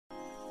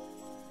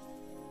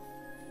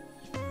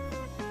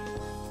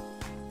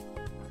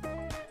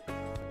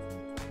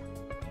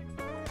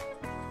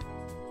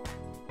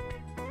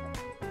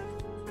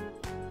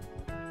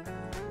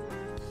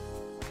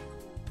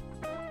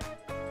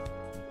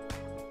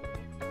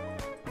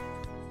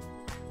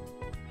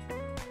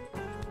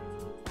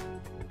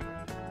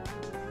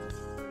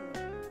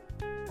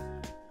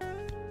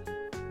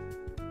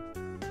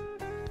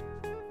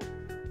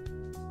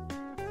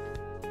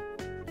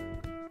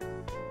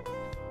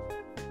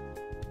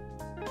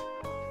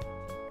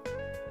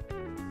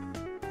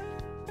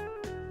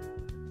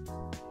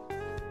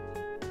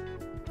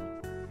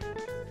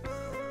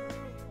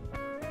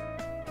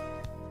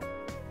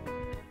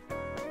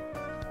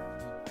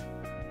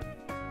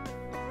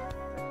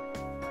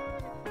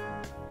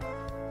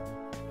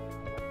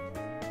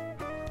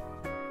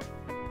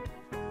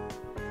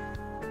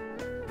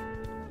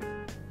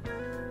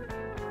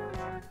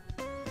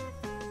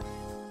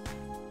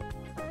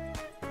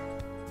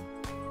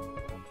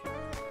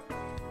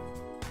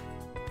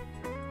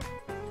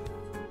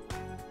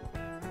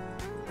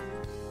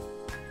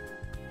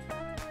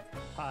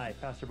Hi,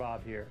 Pastor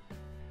Bob here.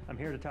 I'm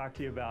here to talk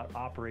to you about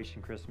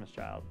Operation Christmas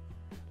Child.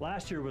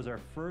 Last year was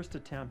our first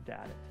attempt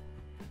at it.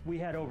 We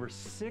had over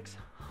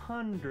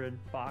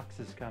 600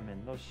 boxes come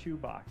in, those shoe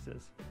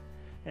boxes,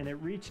 and it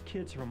reached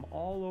kids from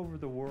all over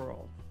the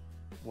world.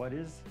 What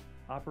is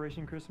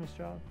Operation Christmas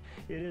Child?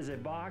 It is a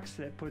box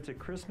that puts a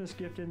Christmas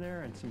gift in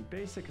there and some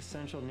basic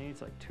essential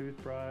needs like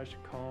toothbrush,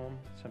 comb,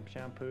 some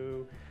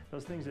shampoo,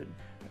 those things that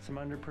some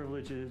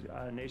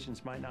underprivileged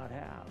nations might not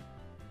have.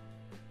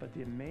 But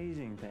the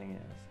amazing thing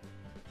is,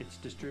 it's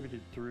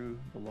distributed through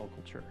the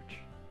local church.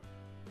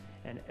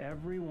 And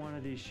every one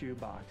of these shoe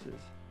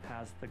boxes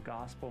has the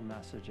gospel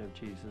message of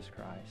Jesus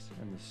Christ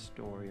and the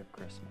story of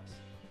Christmas.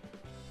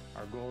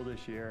 Our goal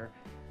this year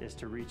is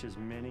to reach as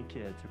many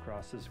kids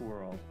across this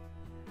world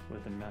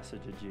with the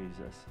message of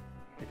Jesus.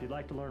 If you'd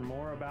like to learn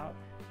more about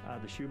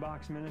the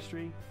shoebox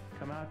ministry,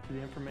 come out to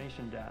the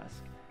information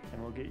desk and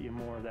we'll get you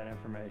more of that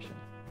information.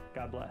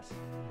 God bless.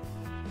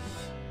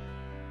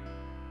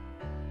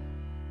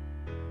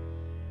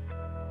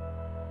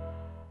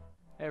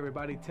 Hey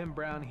everybody, Tim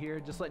Brown here.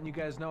 Just letting you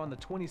guys know on the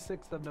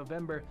 26th of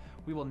November,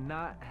 we will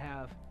not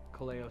have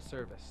Kaleo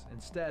service.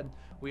 Instead,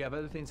 we have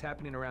other things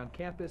happening around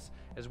campus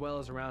as well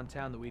as around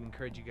town that we'd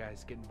encourage you guys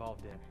to get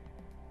involved in.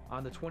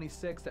 On the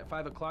 26th at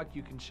 5 o'clock,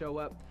 you can show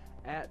up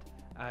at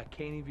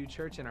Caney View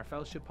Church in our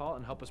fellowship hall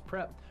and help us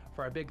prep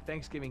for our big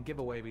Thanksgiving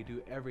giveaway we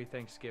do every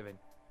Thanksgiving.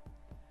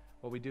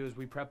 What we do is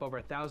we prep over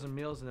 1,000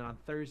 meals, and then on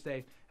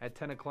Thursday at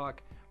 10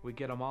 o'clock, we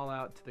get them all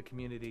out to the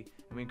community,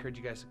 and we encourage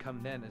you guys to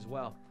come then as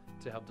well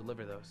to help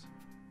deliver those.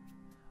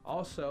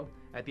 Also,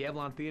 at the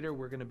Avalon Theater,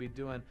 we're going to be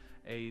doing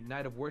a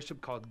night of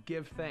worship called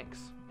Give Thanks,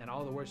 and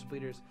all the worship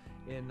leaders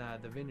in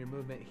the Vineyard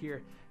Movement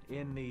here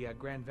in the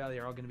Grand Valley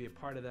are all going to be a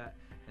part of that,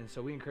 and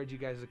so we encourage you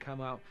guys to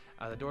come out.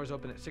 The doors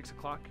open at 6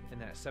 o'clock,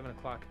 and then at 7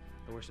 o'clock,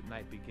 the worship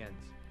night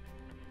begins.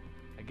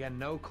 Again,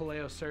 no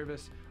Kaleo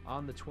service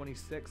on the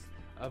 26th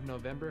of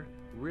November.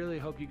 Really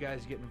hope you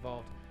guys get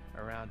involved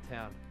around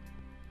town.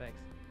 Thanks.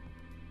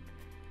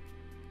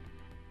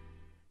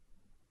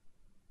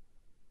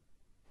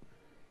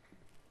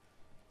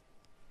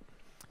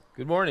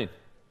 Good morning.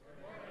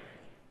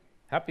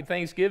 Happy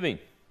Thanksgiving.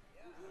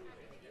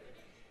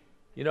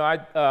 You know,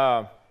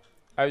 I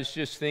was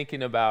just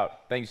thinking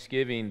about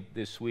Thanksgiving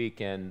this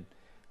week, and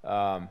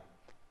it's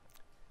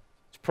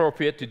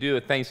appropriate to do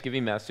a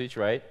Thanksgiving message,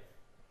 right?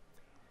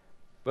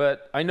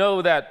 But I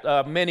know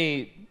that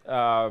many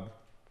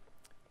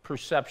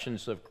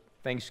perceptions of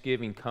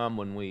Thanksgiving come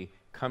when we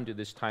come to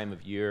this time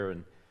of year,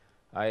 and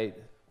I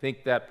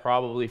think that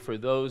probably for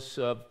those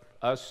of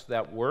us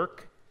that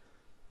work,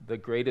 the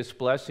greatest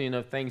blessing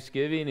of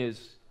Thanksgiving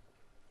is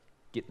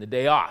getting the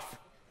day off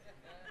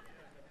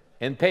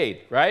and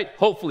paid, right?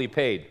 Hopefully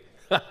paid.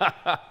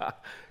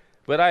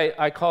 But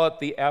I call it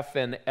the F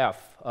and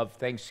F of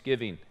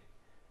Thanksgiving.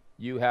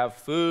 You have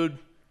food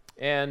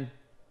and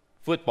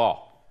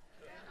football.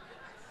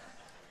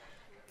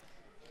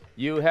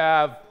 You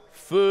have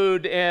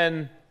food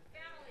and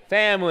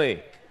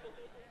family.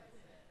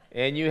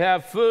 And you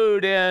have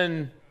food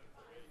and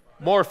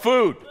more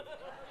food.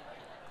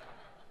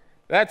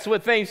 That's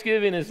what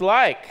Thanksgiving is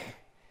like.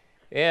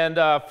 And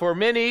for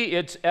many,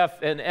 it's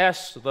F and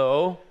S,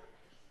 though.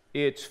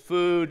 It's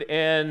food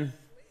and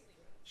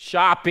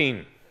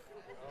shopping.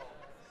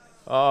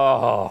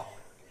 Oh,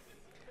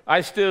 I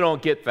still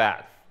don't get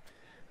that.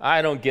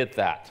 I don't get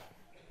that.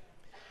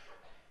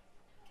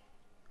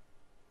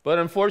 But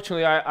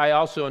unfortunately, I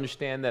also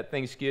understand that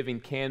Thanksgiving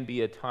can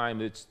be a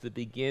time, it's the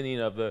beginning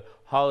of the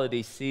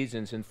holiday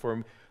seasons, and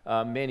for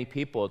many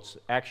people, it's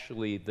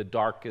actually the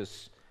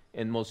darkest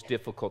and most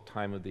difficult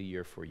time of the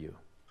year for you.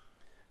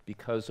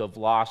 Because of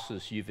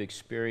losses you've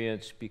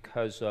experienced,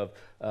 because of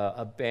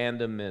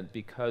abandonment,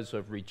 because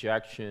of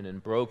rejection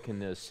and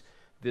brokenness,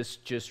 this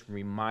just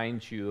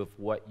reminds you of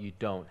what you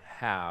don't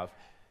have,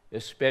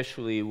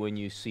 especially when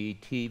you see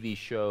TV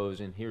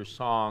shows and hear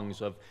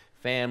songs of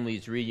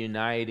families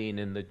reuniting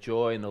and the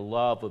joy and the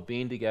love of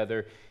being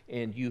together,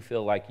 and you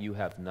feel like you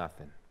have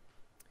nothing.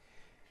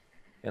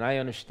 And I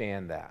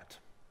understand that.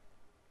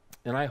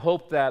 And I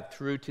hope that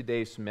through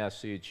today's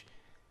message,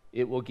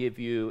 it will give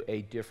you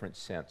a different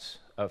sense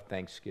of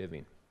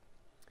Thanksgiving.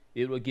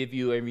 It will give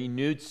you a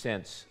renewed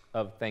sense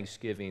of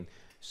Thanksgiving,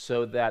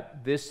 so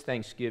that this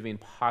Thanksgiving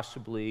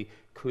possibly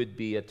could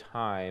be a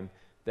time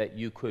that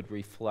you could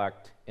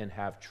reflect and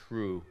have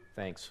true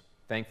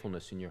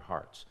thankfulness in your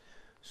hearts.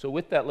 So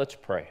with that, let's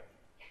pray.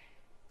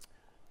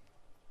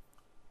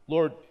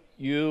 Lord,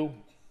 you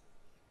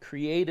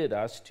created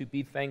us to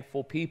be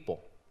thankful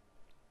people.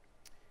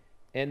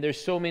 And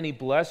there's so many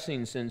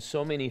blessings and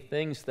so many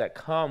things that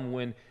come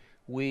when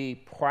we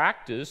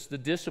practice the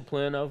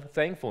discipline of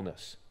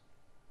thankfulness.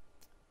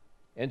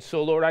 And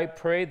so, Lord, I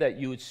pray that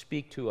you would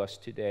speak to us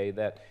today,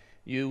 that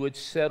you would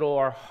settle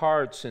our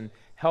hearts and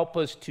help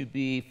us to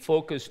be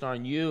focused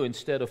on you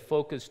instead of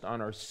focused on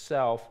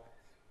ourselves,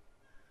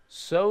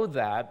 so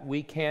that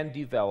we can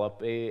develop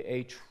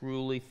a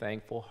truly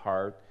thankful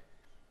heart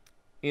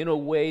in a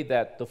way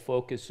that the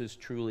focus is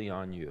truly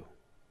on you.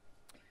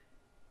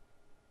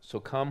 So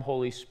come,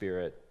 Holy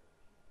Spirit,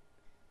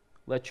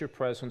 let your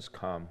presence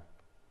come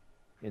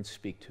and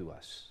speak to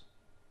us.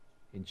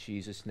 In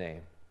Jesus'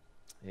 name,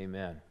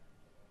 amen.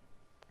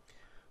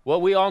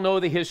 Well, we all know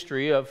the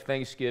history of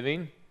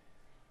Thanksgiving.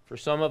 For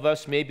some of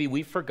us, maybe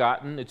we've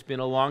forgotten. It's been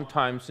a long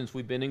time since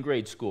we've been in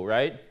grade school,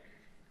 right?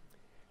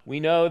 We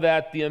know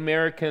that the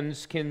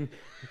Americans can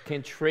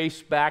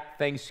trace back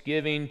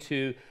Thanksgiving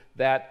to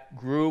that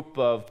group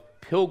of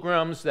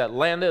pilgrims that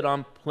landed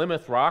on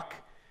Plymouth Rock.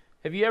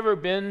 Have you ever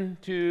been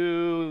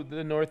to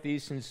the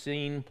Northeast and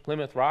seen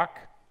Plymouth Rock?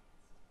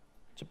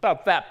 It's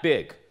about that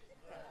big.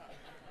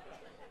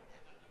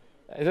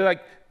 They're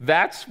like,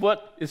 that's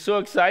what is so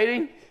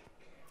exciting?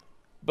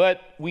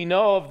 But we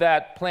know of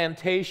that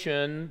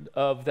plantation,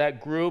 of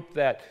that group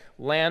that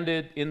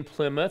landed in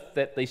Plymouth,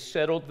 that they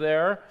settled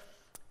there,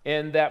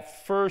 and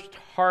that first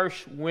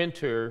harsh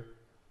winter,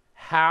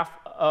 half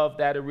of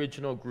that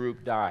original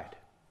group died.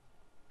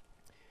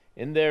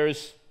 And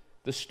there's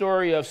the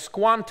story of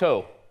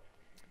Squanto,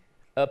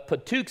 a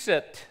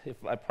Patuxet,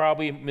 if I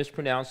probably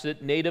mispronounced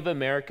it, Native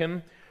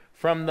American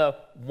from the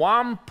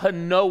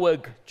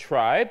Wampanoag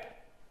tribe,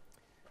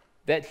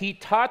 that he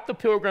taught the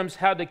pilgrims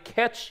how to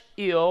catch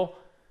eel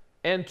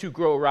and to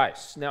grow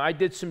rice. Now, I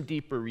did some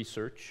deeper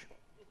research.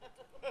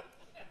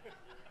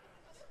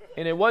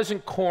 And it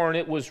wasn't corn,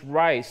 it was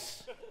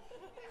rice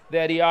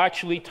that he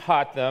actually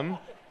taught them.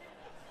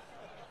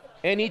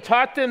 And he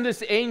taught them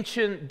this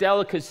ancient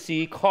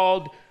delicacy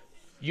called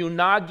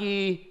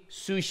unagi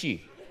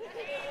sushi.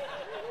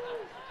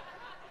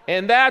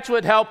 And that's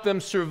what helped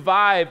them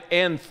survive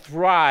and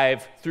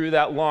thrive through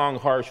that long,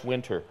 harsh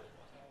winter.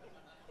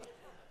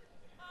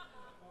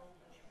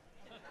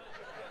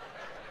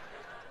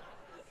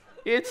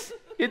 It's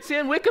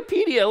in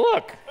Wikipedia,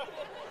 look.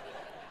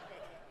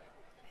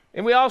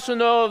 And we also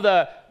know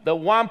the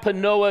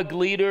Wampanoag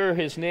leader,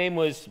 his name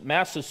was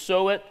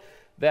Massasoit,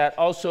 that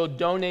also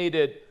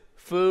donated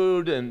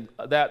food and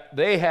that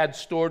they had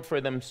stored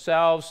for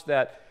themselves,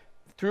 that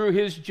through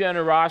his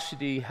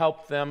generosity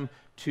helped them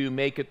to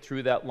make it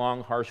through that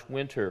long, harsh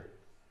winter.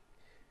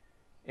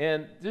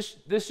 And this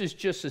is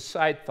just a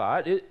side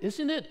thought.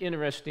 Isn't it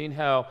interesting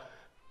how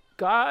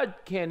God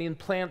can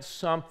implant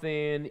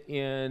something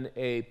in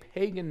a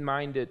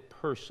pagan-minded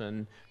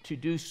person to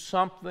do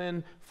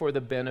something for the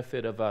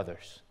benefit of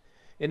others?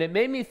 And it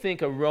made me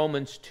think of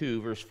Romans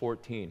 2, verse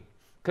 14.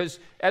 Because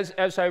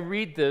as I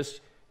read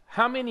this,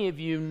 how many of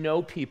you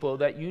know people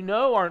that you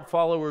know aren't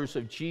followers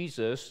of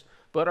Jesus,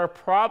 but are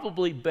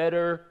probably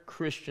better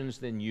Christians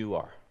than you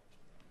are?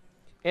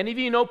 Any of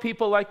you know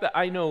people like that?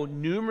 I know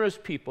numerous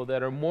people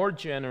that are more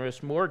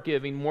generous, more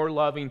giving, more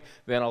loving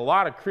than a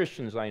lot of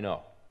Christians I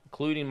know,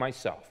 including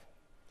myself.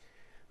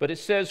 But it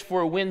says,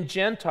 for when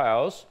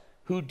Gentiles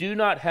who do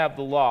not have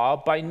the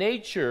law by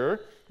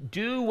nature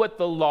do what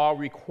the law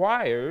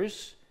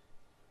requires,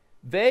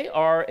 they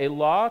are a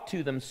law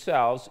to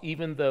themselves,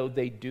 even though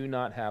they do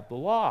not have the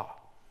law.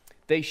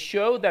 They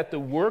show that the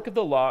work of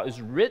the law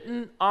is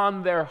written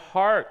on their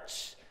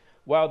hearts,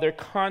 while their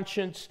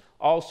conscience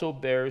also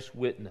bears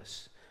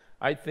witness.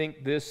 I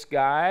think this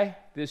guy,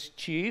 this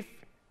chief,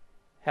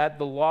 had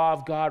the law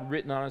of God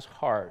written on his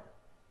heart.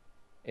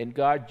 And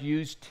God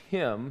used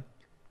him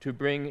to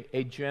bring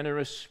a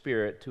generous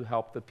spirit to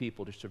help the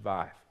people to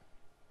survive.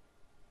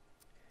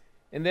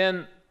 And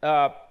then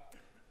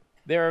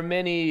there are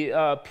many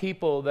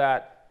people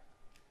that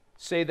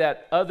say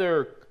that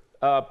other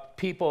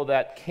people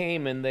that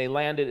came and they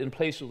landed in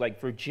places like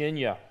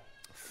Virginia,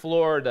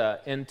 Florida,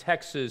 and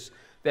Texas,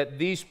 that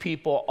these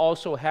people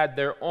also had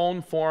their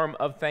own form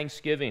of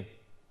Thanksgiving.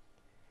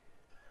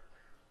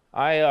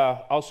 I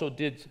also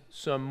did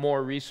some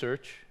more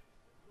research.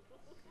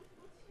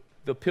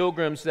 The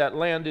pilgrims that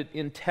landed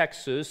in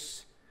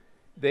Texas,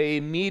 they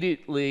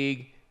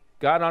immediately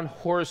got on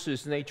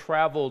horses and they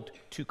traveled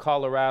to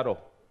Colorado.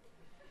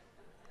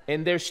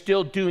 And they're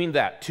still doing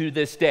that to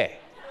this day.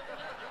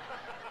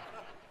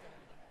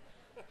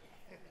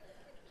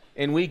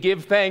 And we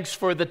give thanks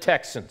for the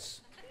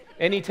Texans.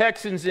 Any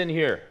Texans in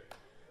here?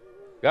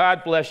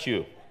 God bless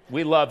you.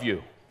 We love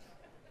you.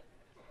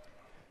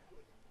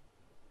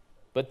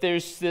 But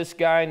there's this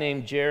guy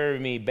named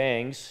Jeremy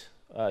Bangs,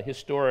 a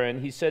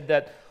historian. He said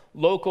that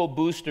local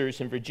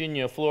boosters in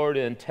Virginia,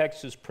 Florida, and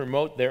Texas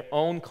promote their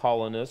own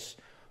colonists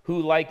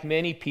who, like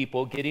many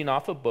people getting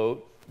off a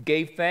boat,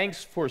 gave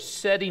thanks for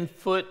setting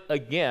foot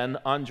again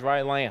on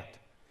dry land.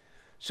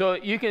 So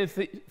you can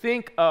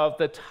think of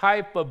the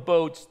type of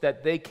boats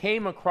that they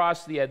came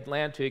across the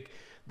Atlantic,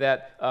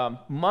 that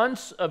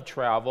months of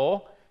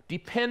travel,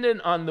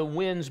 dependent on the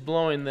winds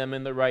blowing them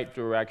in the right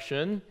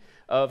direction,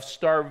 of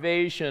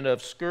starvation,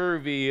 of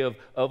scurvy, of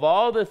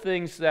all the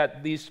things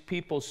that these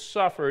people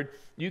suffered.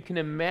 You can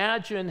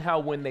imagine how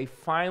when they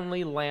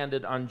finally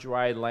landed on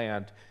dry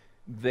land,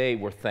 they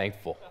were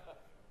thankful.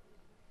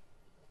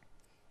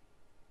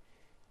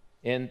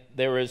 And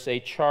there is a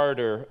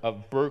charter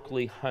of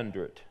Berkeley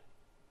 100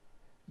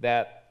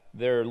 that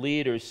their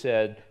leader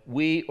said,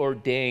 we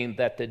ordain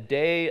that the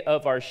day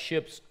of our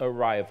ship's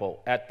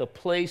arrival at the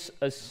place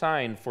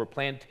assigned for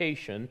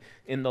plantation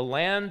in the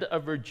land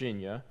of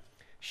Virginia,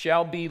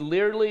 shall be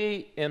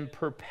literally and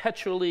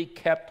perpetually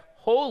kept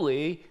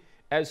holy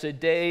as a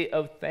day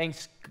of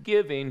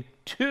thanksgiving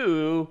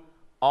to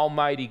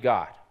Almighty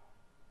God.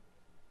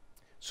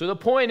 So the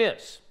point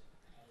is,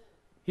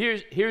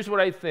 here's what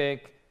I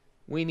think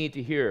we need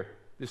to hear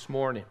this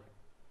morning.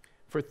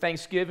 For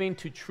Thanksgiving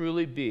to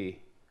truly be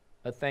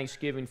a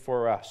Thanksgiving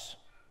for us,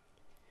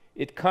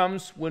 it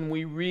comes when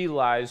we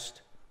realized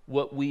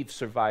what we've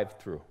survived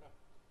through.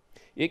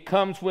 It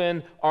comes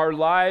when our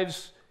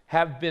lives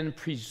have been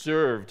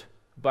preserved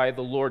by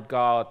the Lord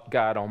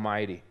God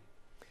Almighty.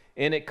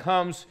 And it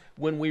comes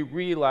when we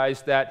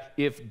realize that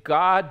if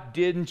God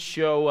didn't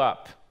show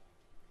up,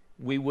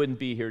 we wouldn't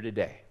be here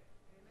today.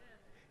 Amen.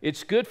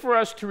 It's good for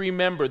us to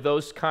remember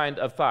those kind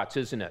of thoughts,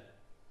 isn't it?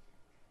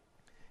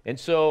 And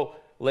so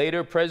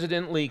later,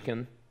 President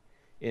Lincoln,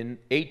 in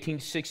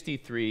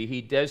 1863,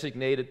 he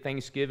designated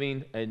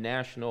Thanksgiving a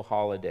national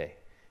holiday.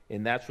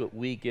 And that's what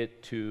we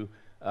get to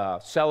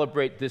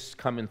celebrate this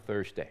coming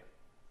Thursday.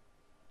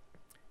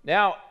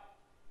 Now,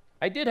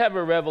 I did have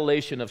a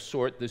revelation of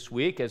sort this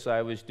week as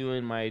I was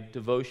doing my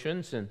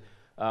devotions and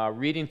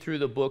reading through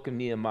the book of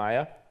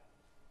Nehemiah,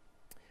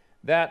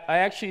 that I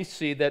actually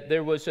see that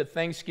there was a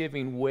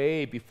Thanksgiving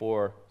way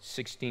before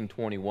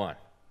 1621.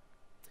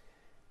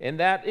 And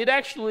that it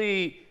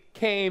actually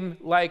came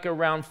like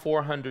around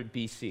 400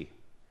 BC.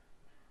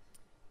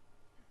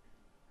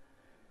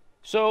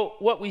 So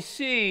what we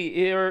see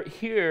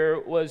here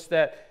was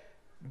that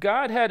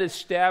God had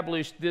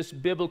established this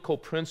biblical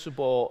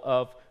principle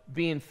of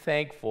being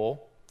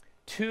thankful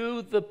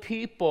to the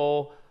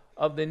people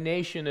of the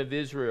nation of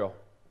Israel.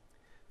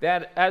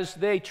 That as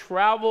they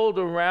traveled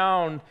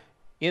around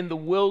in the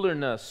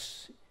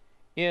wilderness,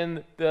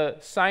 in the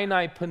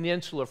Sinai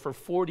Peninsula for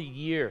 40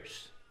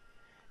 years,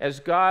 as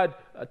God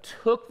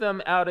took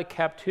them out of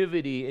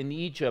captivity in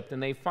Egypt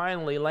and they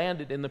finally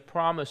landed in the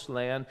promised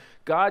land,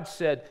 God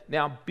said,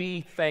 now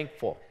be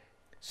thankful.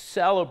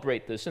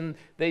 Celebrate this. And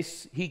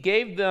he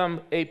gave them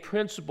a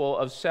principle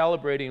of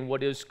celebrating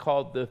what is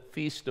called the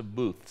Feast of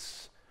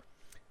Booths.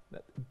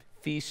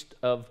 Feast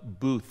of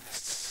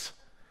Booths.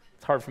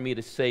 It's hard for me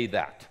to say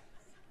that.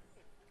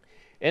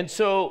 And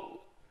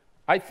so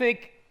I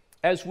think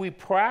as we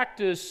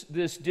practice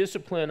this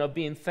discipline of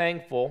being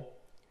thankful,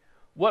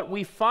 what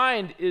we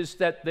find is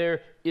that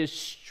there is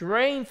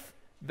strength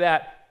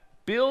that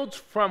builds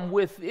from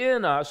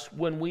within us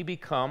when we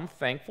become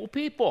thankful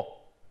people.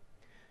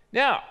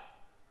 Now,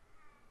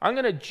 I'm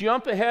going to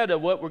jump ahead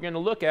of what we're going to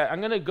look at. I'm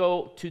going to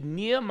go to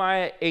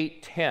Nehemiah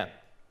 8:10.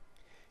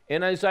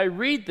 And as I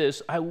read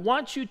this, I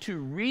want you to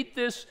read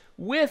this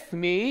with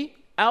me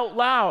out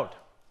loud.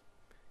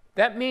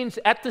 That means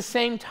at the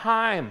same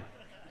time.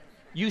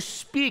 You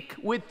speak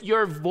with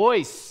your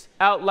voice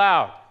out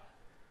loud.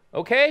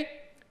 Okay?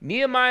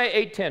 Nehemiah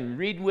 8:10,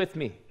 read with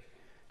me.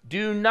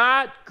 Do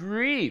not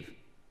grieve.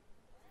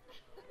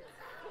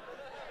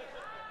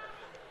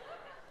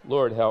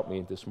 Lord, help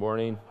me this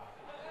morning.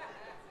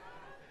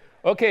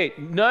 Okay,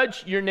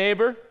 nudge your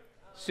neighbor.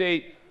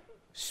 Say,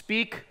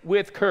 speak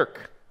with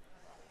Kirk.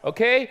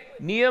 Okay?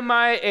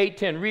 Nehemiah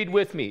 8:10, read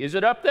with me. Is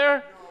it up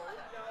there?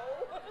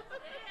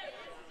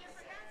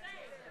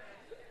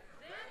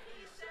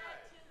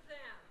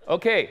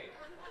 Okay.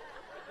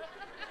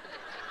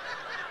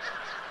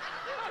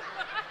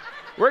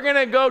 We're going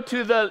to go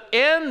to the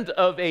end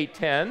of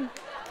 8:10.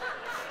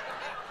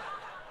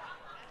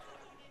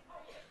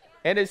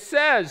 And it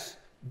says,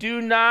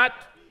 do not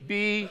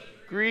be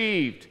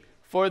grieved,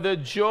 for the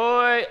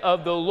joy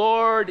of the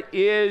Lord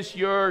is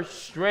your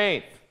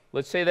strength.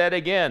 Let's say that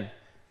again.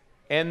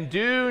 And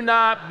do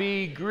not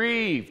be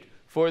grieved,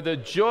 for the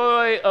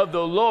joy of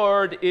the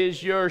Lord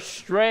is your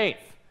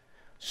strength.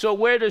 So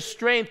where does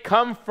strength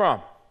come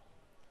from?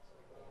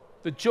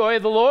 The joy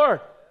of the Lord,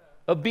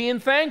 of being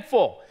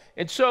thankful.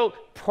 And so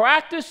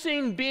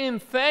practicing being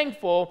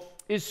thankful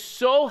is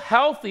so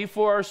healthy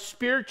for our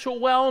spiritual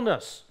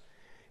wellness.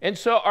 And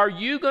so are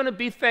you going to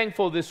be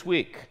thankful this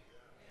week?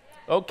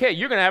 Okay,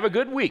 you're going to have a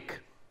good week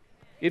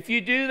if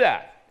you do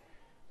that.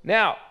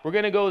 Now, we're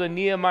going to go to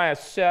Nehemiah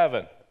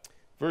 7,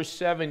 verse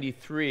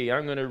 73.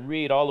 I'm going to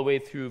read all the way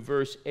through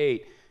verse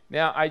 8.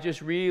 Now, I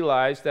just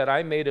realized that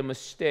I made a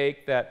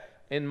mistake that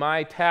in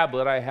my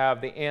tablet I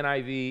have the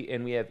NIV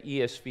and we have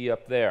ESV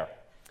up there.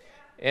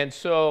 And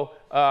so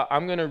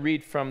I'm going to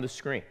read from the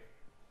screen. It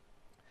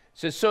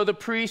says, so the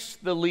priests,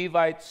 the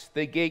Levites,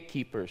 the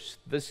gatekeepers,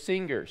 the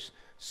singers,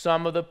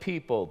 some of the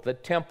people, the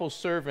temple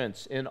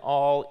servants in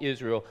all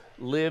Israel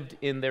lived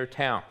in their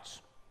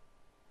towns.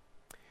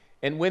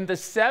 And when the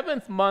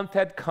 7th month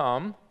had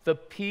come, the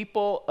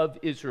people of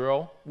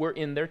Israel were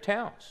in their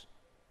towns.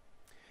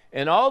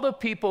 And all the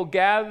people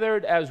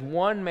gathered as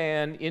one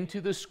man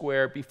into the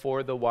square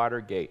before the water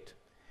gate.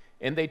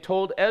 And they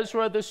told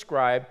Ezra the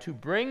scribe to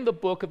bring the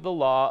book of the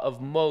law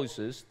of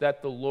Moses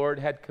that the Lord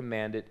had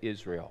commanded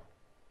Israel.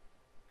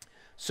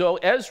 So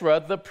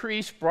Ezra the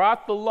priest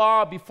brought the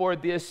law before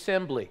the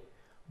assembly,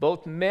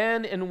 both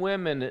men and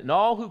women, and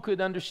all who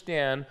could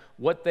understand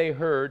what they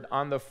heard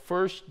on the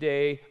first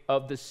day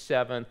of the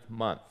 7th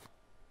month.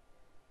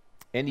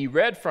 And he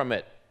read from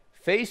it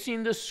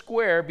facing the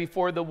square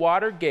before the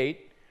water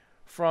gate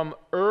from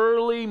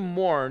early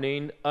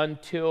morning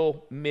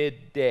until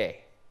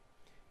midday,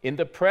 in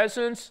the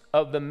presence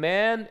of the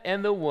man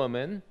and the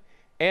woman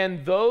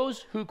and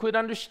those who could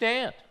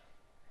understand.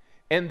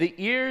 And the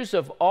ears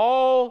of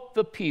all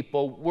the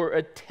people were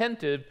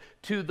attentive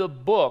to the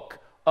book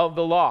of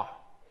the law.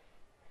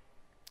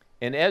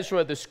 And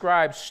Ezra the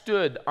scribe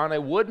stood on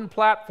a wooden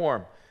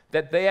platform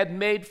that they had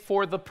made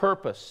for the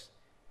purpose.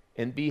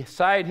 And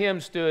beside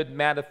him stood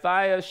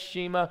Mattathias,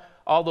 Shema,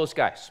 all those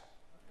guys.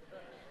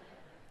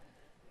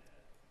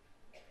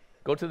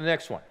 Go to the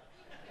next one.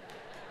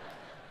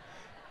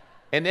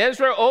 And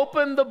Ezra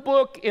opened the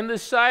book in the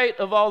sight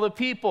of all the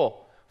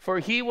people, for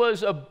he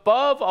was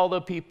above all the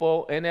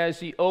people, and as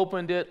he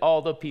opened it,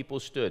 all the people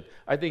stood.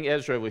 I think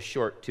Ezra was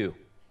short too.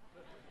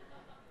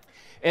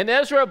 And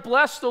Ezra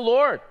blessed the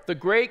Lord, the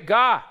great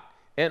God,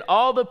 and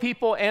all the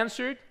people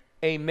answered,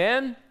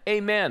 Amen,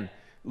 Amen,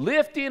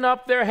 lifting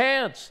up their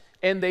hands,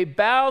 and they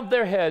bowed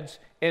their heads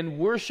and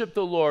worshiped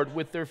the Lord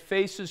with their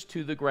faces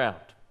to the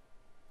ground.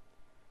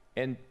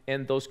 And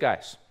those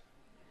guys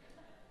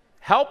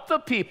helped the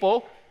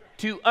people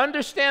to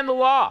understand the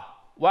law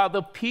while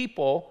the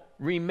people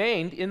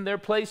remained in their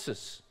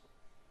places.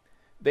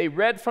 They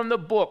read from the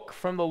book,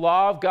 from the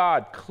law of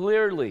God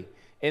clearly,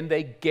 and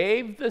they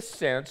gave the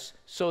sense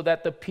so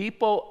that the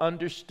people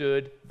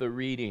understood the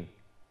reading.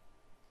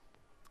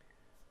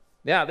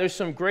 Now, there's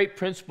some great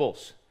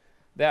principles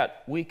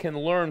that we can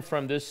learn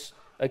from this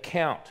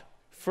account.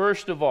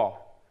 First of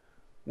all,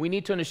 we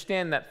need to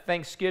understand that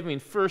thanksgiving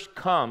first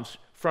comes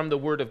from the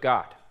Word of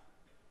God.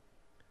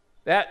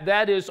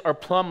 That is our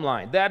plumb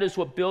line. That is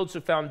what builds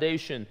the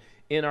foundation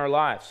in our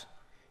lives.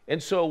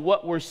 And so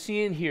what we're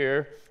seeing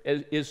here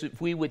is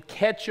if we would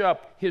catch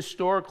up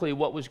historically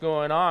what was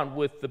going on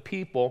with the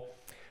people,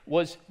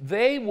 was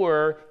they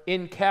were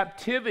in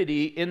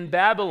captivity in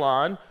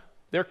Babylon,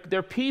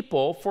 their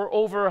people, for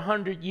over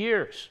 100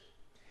 years.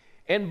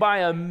 And by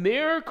a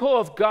miracle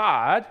of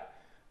God,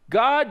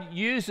 God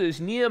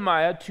uses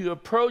Nehemiah to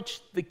approach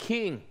the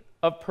king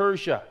of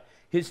Persia.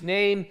 His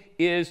name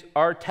is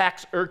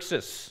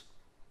Artaxerxes.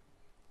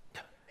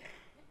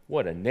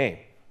 What a name.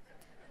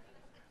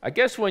 I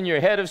guess when you're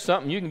head of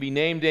something, you can be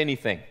named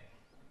anything.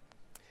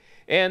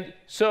 And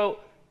so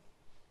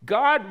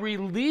God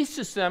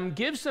releases them,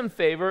 gives them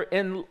favor,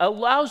 and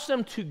allows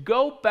them to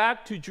go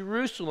back to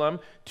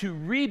Jerusalem to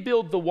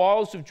rebuild the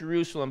walls of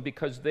Jerusalem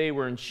because they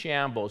were in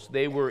shambles.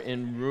 They were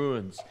in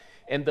ruins.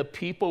 And the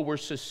people were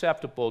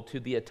susceptible to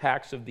the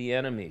attacks of the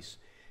enemies.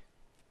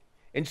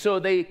 And so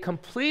they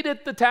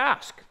completed the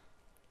task.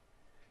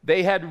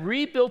 They had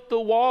rebuilt the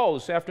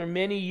walls after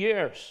many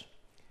years.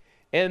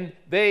 And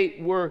they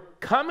were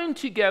coming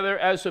together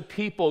as a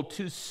people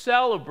to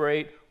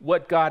celebrate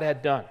what God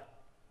had done.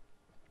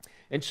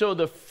 And so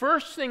the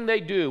first thing they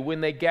do when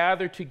they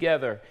gather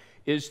together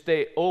is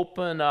they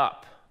open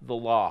up the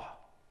law.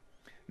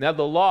 Now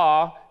the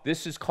law,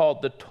 this is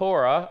called the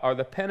Torah, or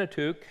the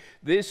Pentateuch.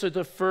 These are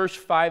the first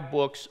 5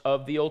 books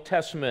of the Old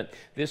Testament.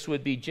 This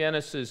would be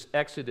Genesis,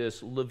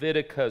 Exodus,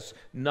 Leviticus,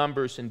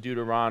 Numbers, and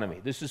Deuteronomy.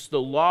 This is the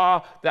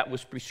law that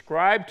was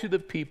prescribed to the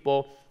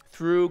people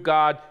through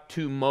God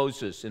to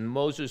Moses. And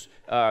Moses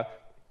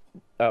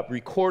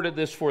recorded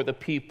this for the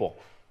people.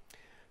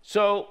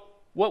 So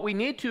what we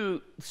need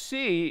to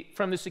see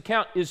from this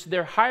account is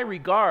their high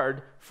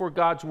regard for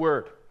God's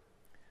word.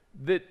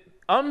 The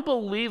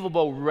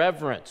unbelievable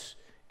reverence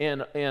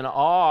and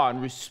awe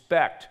and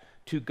respect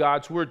to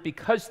God's word,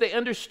 because they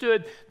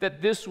understood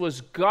that this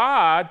was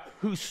God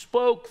who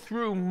spoke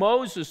through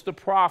Moses the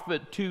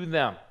prophet to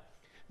them.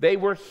 They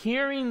were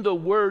hearing the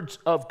words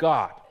of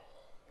God.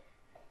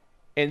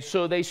 And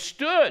so they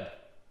stood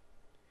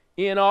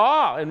in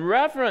awe and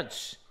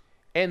reverence,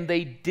 and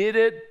they did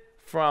it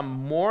from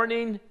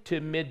morning to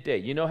midday.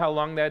 You know how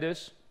long that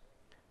is?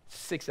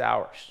 6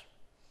 hours.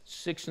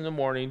 6 in the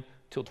morning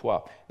till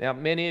 12. Now,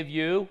 many of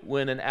you,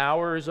 when an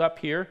hour is up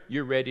here,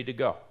 you're ready to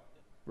go,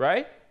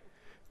 right?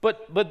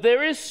 But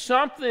there is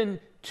something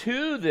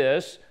to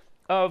this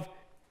of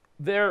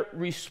their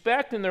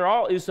respect and their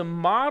awe is a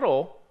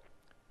model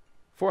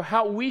for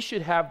how we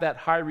should have that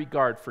high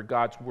regard for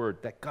God's word,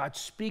 that God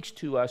speaks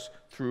to us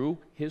through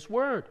his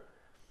word.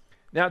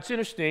 Now, it's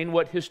interesting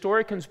what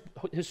historians,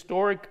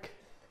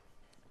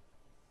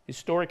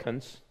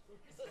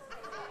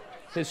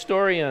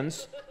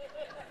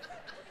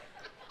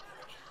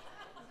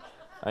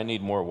 I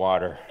need more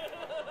water.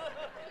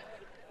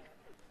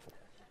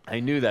 I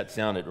knew that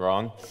sounded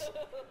wrong.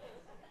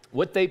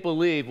 What they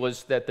believed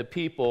was that the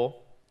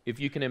people, if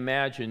you can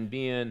imagine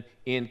being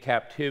in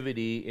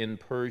captivity in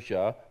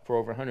Persia for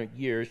over 100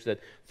 years, that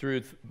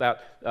through about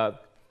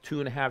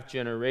 2.5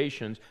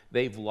 generations,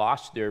 they've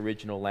lost their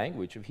original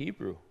language of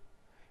Hebrew.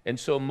 And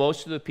so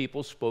most of the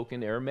people spoke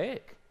in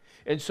Aramaic.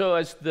 And so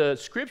as the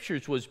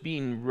scriptures was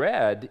being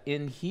read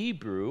in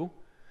Hebrew,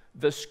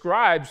 the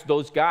scribes,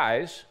 those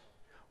guys,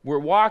 were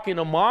walking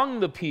among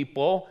the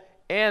people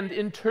and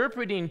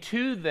interpreting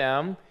to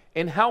them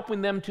and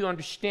helping them to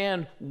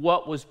understand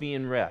what was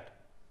being read.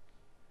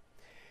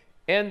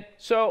 And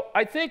so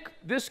I think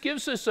this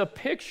gives us a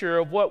picture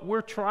of what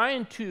we're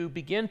trying to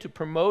begin to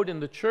promote in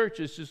the church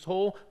is this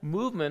whole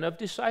movement of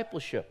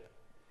discipleship.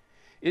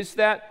 Is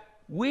that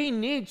we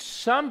need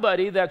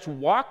somebody that's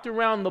walked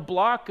around the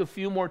block a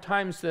few more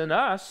times than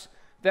us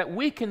that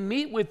we can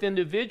meet with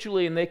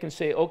individually and they can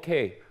say,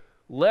 okay,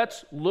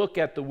 let's look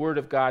at the Word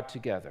of God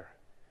together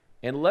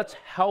and let's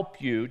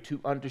help you to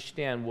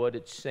understand what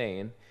it's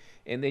saying.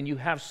 And then you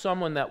have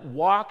someone that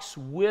walks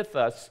with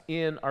us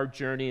in our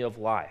journey of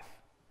life.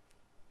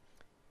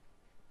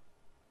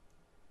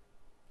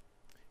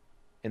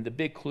 And the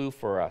big clue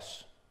for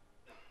us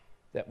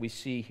that we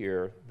see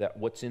here, that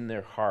what's in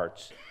their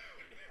hearts,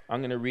 I'm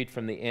going to read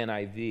from the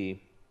NIV.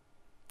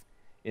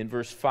 In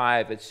verse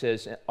 5, it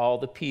says, all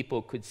the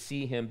people could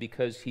see him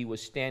because he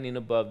was standing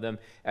above them.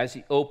 As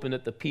he opened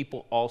it, the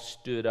people all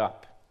stood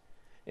up.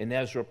 And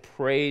Ezra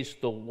praised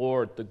the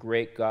Lord, the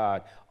great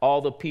God. All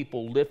the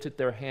people lifted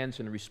their hands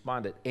and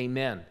responded,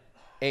 Amen,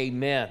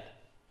 Amen.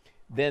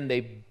 Then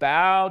they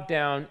bowed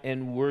down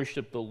and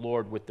worshiped the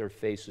Lord with their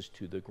faces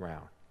to the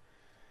ground.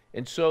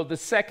 And so the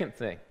second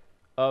thing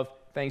of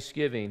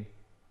Thanksgiving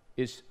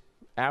is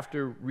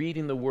after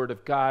reading the Word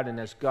of God and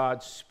as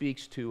God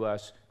speaks to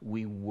us,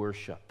 we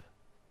worship.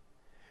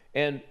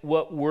 And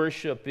what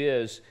worship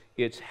is,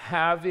 it's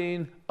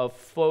having a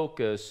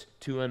focus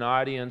to an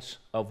audience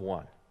of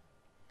one.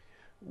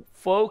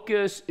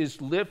 Focus is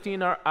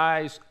lifting our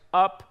eyes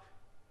up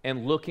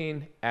and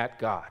looking at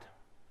God.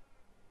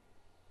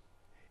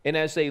 And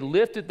as they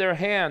lifted their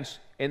hands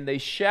and they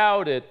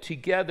shouted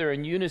together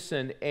in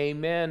unison,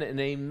 Amen and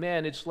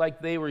Amen, it's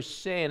like they were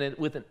saying it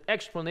with an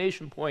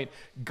exclamation point,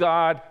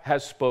 God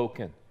has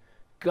spoken.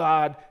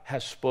 God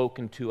has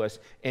spoken to us.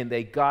 And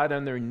they got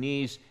on their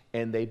knees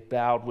and they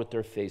bowed with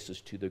their faces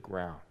to the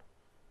ground.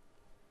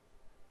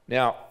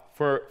 Now,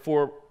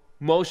 for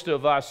most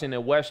of us in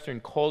a Western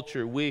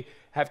culture, we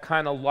have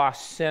kind of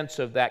lost sense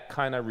of that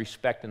kind of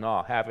respect and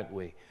awe, haven't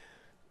we?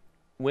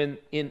 When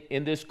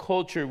in this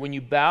culture, when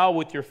you bow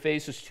with your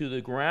faces to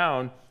the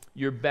ground,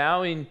 you're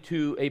bowing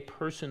to a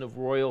person of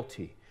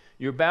royalty.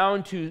 You're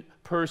bowing to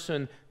a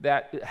person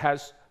that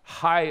has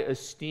high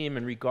esteem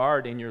and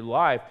regard in your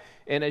life.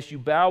 And as you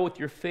bow with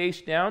your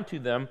face down to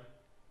them,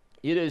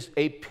 it is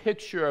a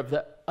picture of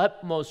the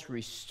utmost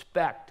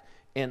respect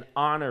and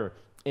honor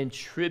and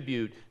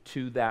tribute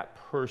to that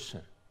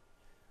person.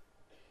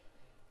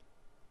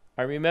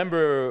 I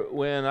remember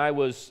when I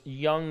was a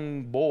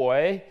young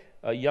boy,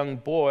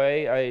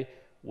 I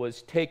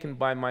was taken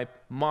by my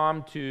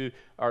mom to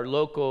our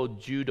local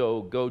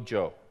judo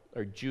gojo,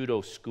 or judo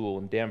school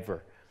in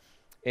Denver.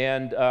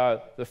 And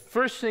the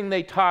first thing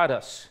they taught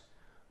us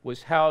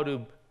was how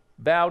to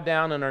bow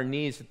down on our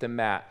knees at the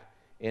mat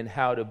and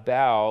how to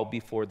bow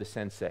before the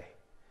sensei.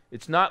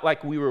 It's not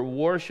like we were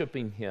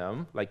worshiping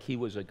him like he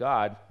was a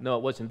god. No,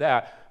 it wasn't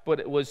that. But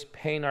it was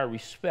paying our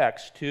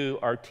respects to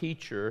our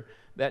teacher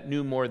that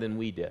knew more than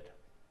we did.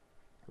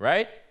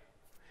 Right?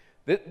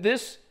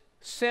 This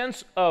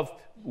sense of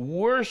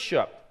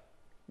worship,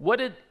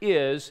 what it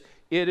is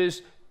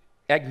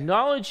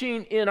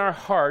acknowledging in our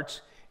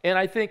hearts, and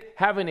I think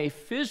having a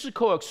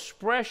physical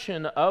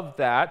expression of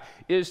that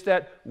is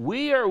that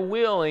we are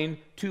willing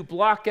to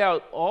block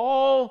out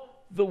all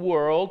the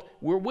world.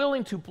 We're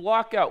willing to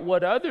block out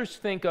what others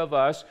think of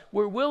us.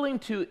 We're willing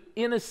to,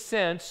 in a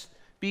sense,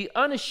 be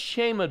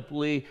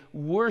unashamedly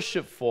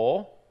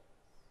worshipful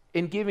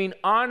in giving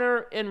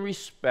honor and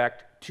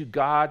respect to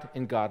God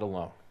and God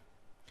alone.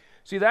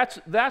 See,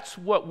 that's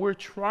what we're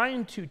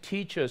trying to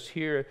teach us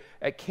here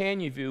at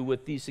Canyon View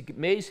with these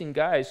amazing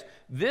guys.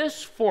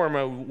 This form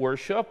of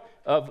worship,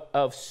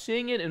 of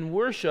singing and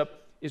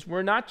worship, is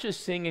we're not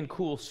just singing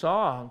cool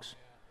songs,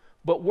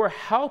 but we're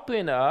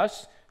helping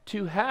us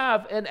to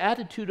have an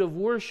attitude of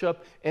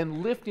worship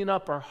and lifting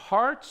up our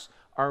hearts,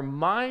 our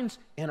minds,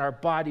 and our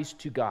bodies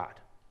to God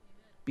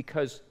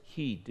because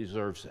He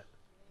deserves it.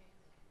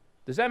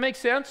 Does that make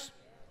sense?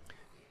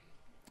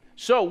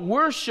 So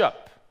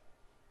worship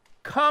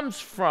comes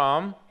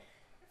from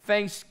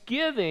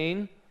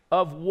thanksgiving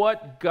of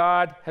what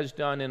God has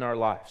done in our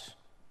lives.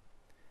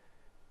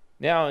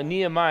 Now, in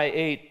Nehemiah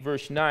 8,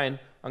 verse 9,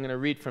 I'm going to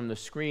read from the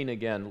screen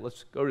again.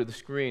 Let's go to the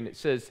screen. It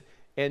says,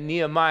 and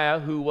Nehemiah,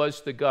 who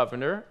was the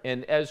governor,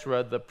 and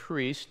Ezra, the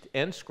priest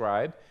and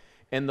scribe,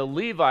 and the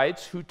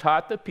Levites who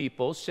taught the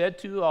people, said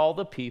to all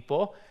the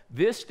people,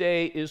 this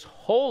day is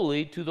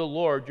holy to the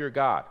Lord your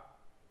God.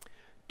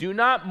 Do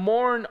not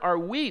mourn or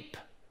weep,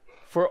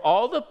 for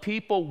all the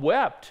people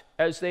wept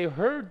as they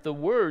heard the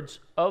words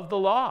of the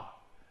law.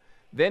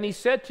 Then he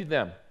said to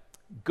them,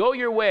 go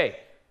your way,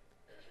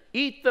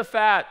 eat the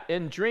fat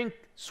and drink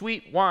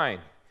sweet wine,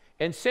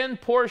 and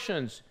send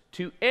portions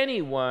to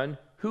anyone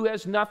who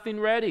has nothing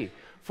ready.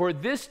 For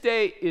this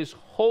day is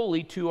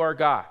holy to our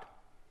God,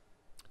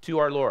 to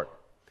our Lord.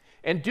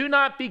 And do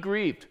not be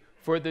grieved,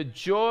 for the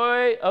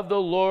joy of the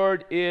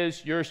Lord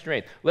is your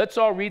strength. Let's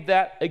all read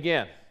that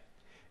again.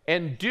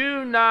 And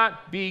do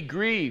not be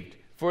grieved,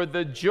 for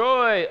the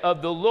joy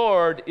of the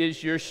Lord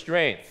is your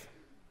strength.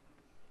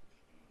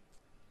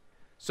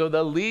 So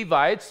the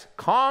Levites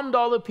calmed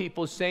all the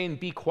people, saying,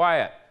 be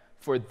quiet,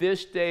 for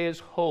this day is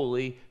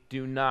holy,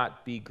 do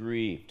not be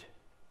grieved.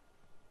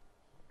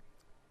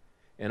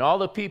 And all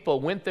the people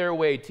went their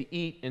way to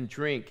eat and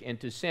drink, and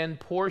to send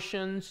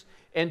portions,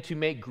 and to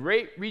make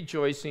great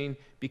rejoicing,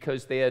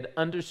 because they had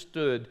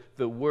understood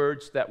the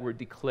words that were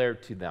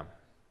declared to them.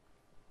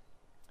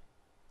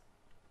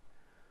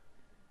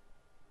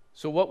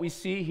 So what we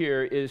see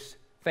here is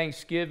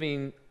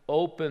Thanksgiving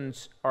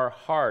opens our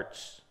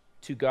hearts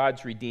to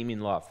God's redeeming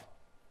love.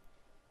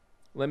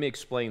 Let me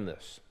explain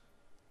this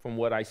from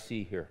what I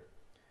see here.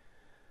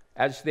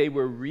 As they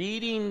were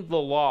reading the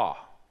law,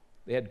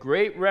 they had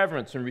great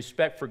reverence and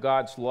respect for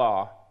God's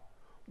law.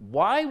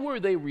 Why were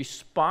they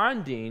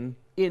responding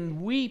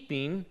in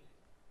weeping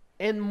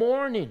and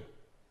mourning?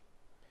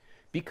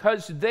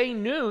 Because they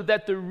knew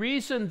that the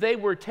reason they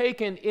were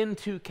taken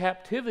into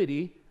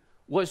captivity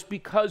was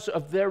because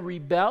of their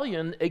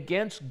rebellion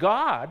against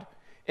God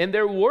and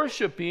their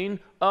worshiping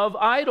of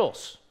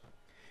idols.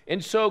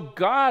 And so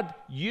God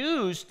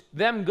used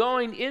them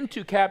going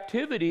into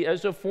captivity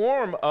as a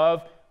form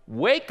of,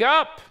 wake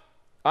up,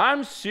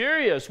 I'm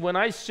serious when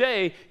I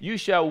say you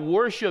shall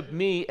worship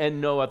me and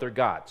no other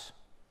gods.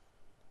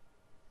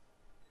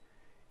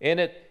 And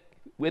it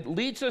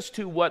leads us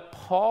to what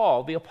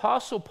Paul, the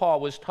Apostle Paul,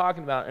 was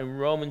talking about in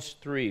Romans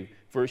 3,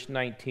 verse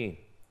 19.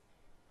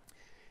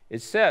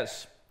 It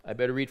says, I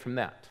better read from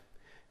that.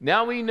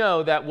 Now we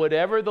know that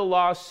whatever the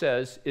law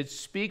says, it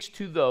speaks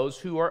to those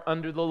who are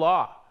under the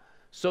law,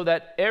 so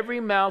that every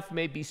mouth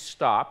may be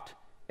stopped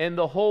and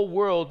the whole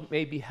world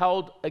may be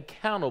held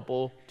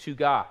accountable to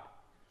God.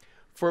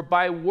 For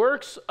by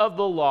works of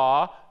the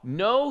law,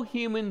 no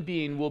human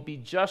being will be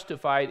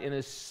justified in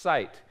his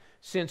sight,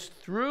 since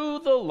through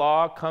the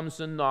law comes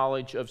the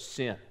knowledge of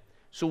sin.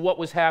 So what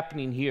was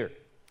happening here?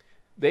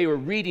 They were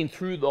reading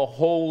through the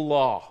whole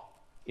law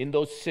in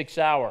those 6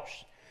 hours.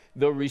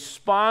 The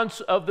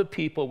response of the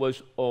people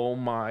was, oh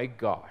my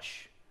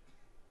gosh,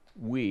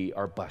 we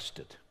are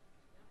busted.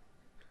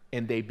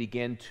 And they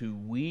began to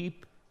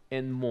weep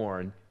and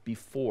mourn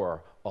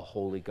before a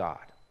holy God.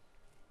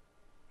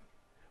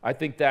 I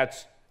think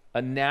that's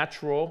a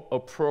natural,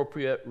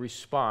 appropriate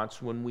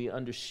response when we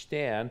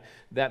understand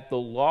that the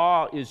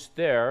law is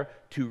there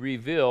to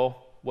reveal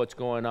what's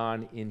going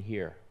on in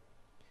here.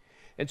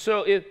 And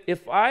so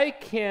if I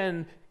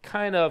can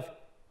kind of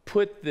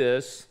put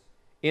this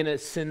in a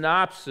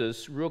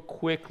synopsis real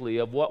quickly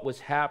of what was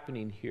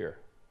happening here.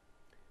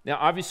 Now,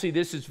 obviously,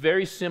 this is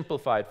very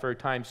simplified for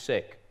time's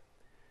sake.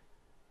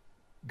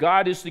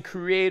 God is the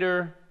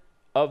creator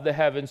of the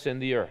heavens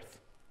and the earth.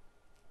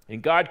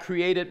 And God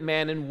created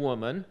man and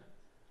woman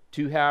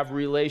to have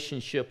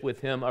relationship with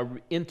him,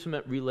 an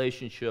intimate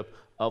relationship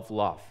of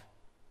love.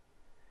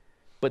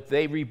 But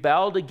they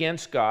rebelled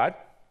against God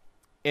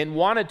and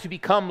wanted to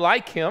become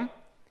like him,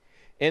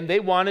 and they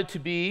wanted to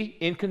be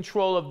in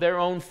control of their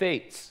own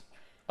fates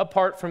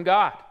apart from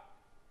God.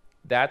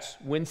 That's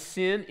when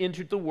sin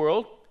entered the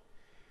world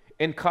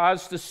and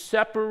caused the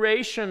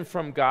separation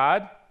from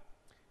God,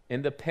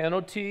 and the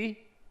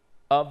penalty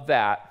of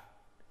that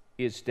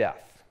is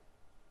death.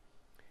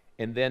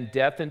 And then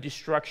death and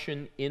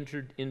destruction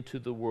entered into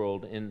the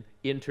world and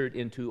entered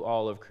into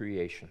all of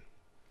creation.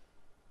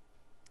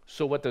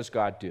 So what does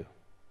God do?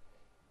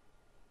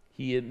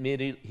 He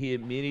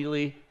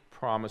immediately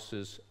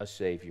promises a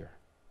Savior.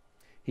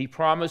 He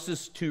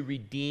promises to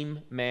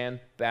redeem man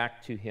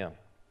back to him.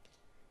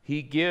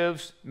 He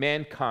gives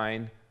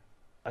mankind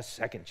a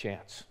second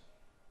chance.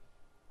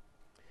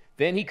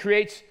 Then he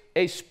creates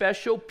a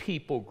special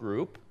people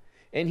group,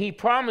 and he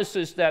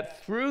promises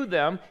that through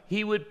them,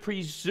 he would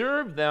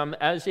preserve them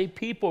as a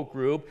people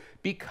group,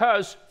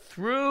 because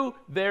through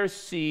their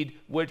seed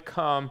would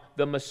come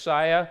the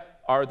Messiah,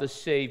 or the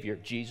Savior,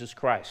 Jesus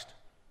Christ.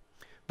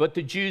 But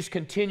the Jews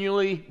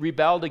continually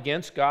rebelled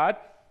against God,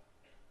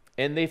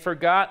 and they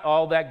forgot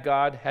all that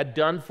God had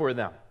done for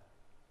them.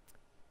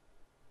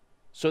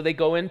 So they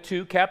go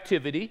into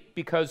captivity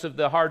because of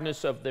the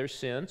hardness of their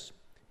sins,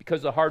 because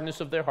of the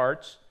hardness of their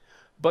hearts.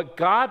 But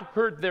God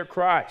heard their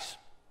cries.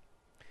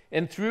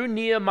 And through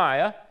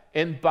Nehemiah,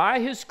 and by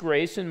his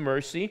grace and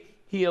mercy,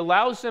 he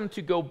allows them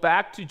to go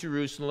back to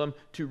Jerusalem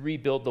to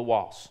rebuild the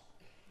walls.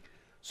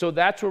 So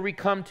that's where we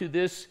come to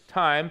this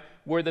time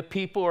where the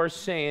people are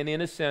saying,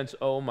 in a sense,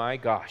 oh my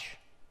gosh,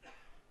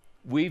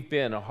 we've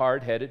been a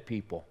hard-headed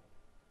people.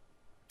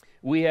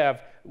 We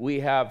have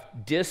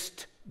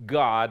dissed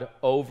God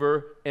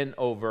over and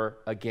over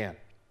again.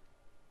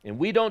 And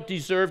we don't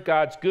deserve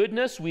God's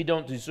goodness. We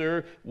don't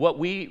deserve, what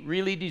we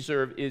really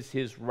deserve is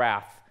his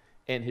wrath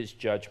and his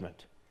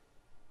judgment.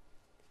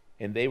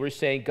 And they were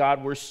saying,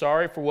 God, we're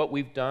sorry for what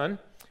we've done.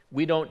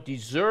 We don't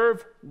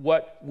deserve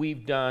what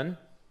we've done,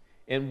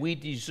 and we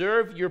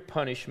deserve your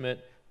punishment,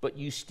 but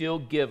you still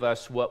give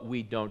us what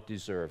we don't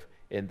deserve,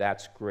 and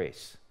that's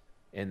grace,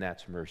 and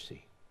that's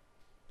mercy.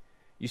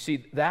 You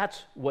see,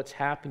 that's what's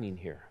happening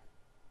here.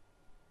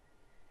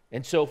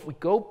 And so if we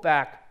go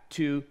back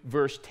to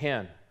verse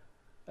 10,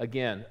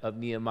 again, of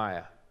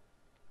Nehemiah,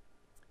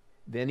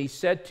 then he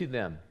said to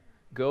them,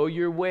 go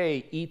your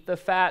way, eat the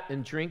fat,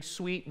 and drink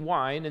sweet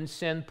wine, and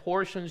send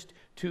portions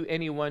to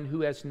anyone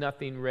who has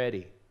nothing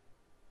ready.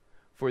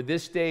 For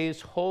this day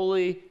is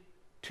holy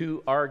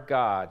to our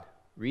God.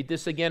 Read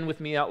this again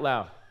with me out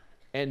loud.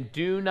 And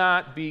do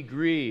not be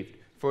grieved,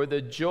 for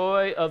the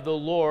joy of the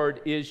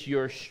Lord is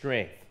your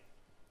strength.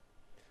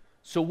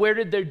 So where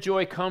did their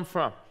joy come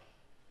from?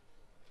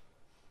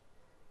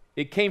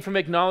 It came from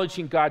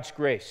acknowledging God's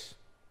grace.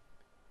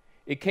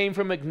 It came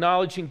from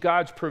acknowledging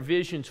God's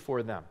provisions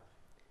for them.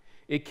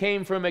 It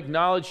came from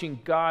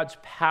acknowledging God's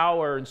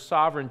power and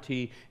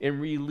sovereignty in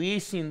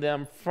releasing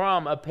them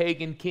from a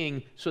pagan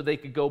king so they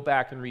could go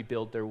back and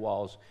rebuild their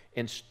walls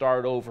and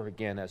start over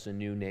again as a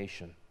new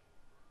nation.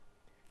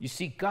 You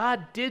see,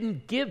 God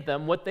didn't give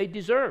them what they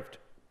deserved.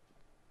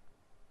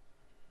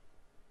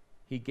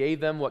 He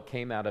gave them what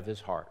came out of his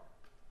heart,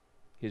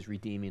 his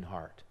redeeming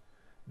heart.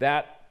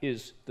 That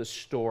is the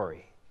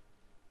story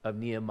of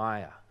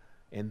Nehemiah,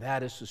 and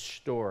that is the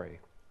story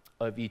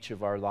of each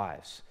of our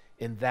lives.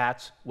 And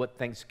that's what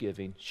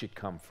Thanksgiving should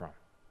come from.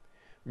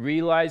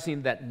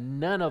 Realizing that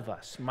none of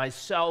us,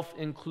 myself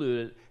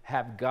included,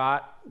 have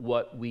got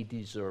what we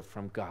deserve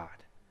from God.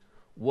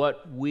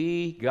 What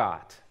we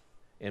got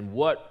and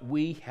what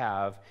we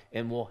have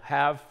and will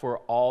have for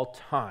all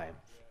time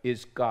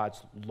is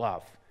God's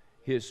love,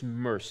 his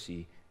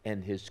mercy,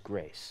 and his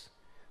grace.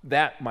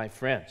 That, my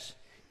friends,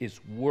 is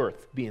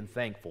worth being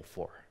thankful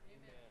for.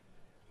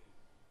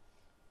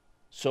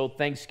 So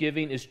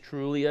Thanksgiving is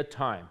truly a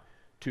time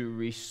to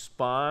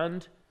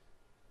respond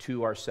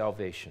to our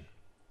salvation.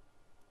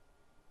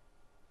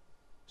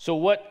 So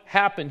what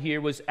happened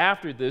here was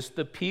after this,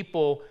 the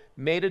people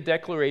made a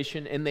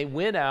declaration and they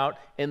went out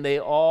and they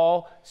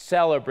all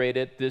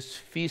celebrated this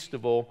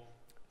festival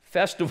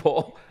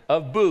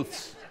of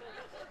booths.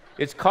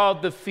 It's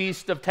called the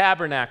Feast of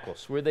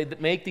Tabernacles, where they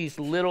make these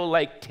little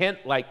like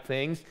tent-like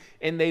things,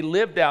 and they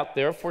lived out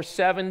there for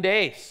 7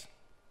 days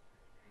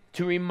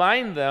to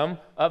remind them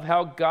of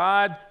how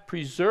God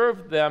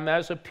preserved them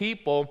as a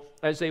people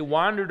as they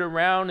wandered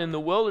around in the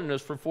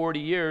wilderness for 40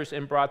 years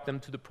and brought them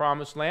to the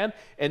promised land,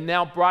 and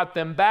now brought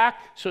them back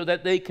so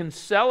that they can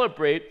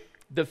celebrate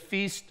the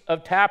Feast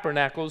of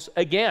Tabernacles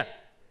again.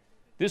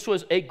 This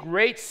was a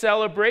great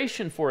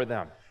celebration for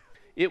them.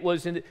 It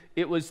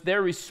was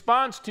their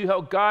response to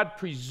how God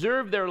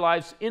preserved their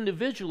lives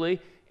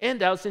individually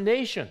and as a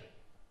nation.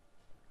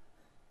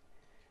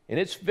 And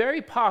it's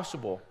very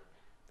possible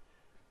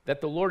that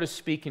the Lord is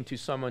speaking to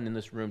someone in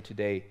this room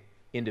today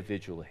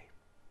individually.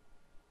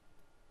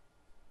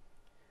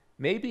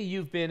 Maybe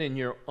you've been in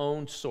your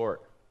own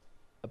sort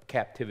of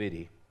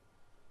captivity.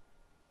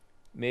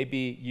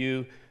 Maybe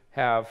you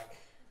have,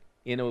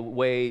 in a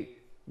way,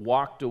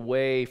 walked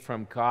away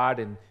from God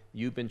and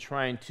you've been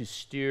trying to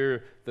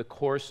steer the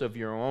course of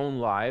your own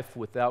life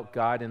without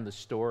God in the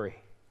story.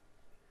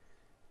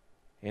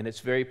 And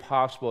it's very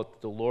possible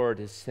that the Lord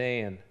is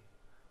saying,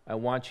 I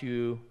want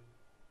you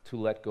to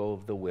let go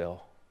of the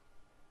will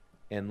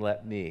and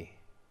let me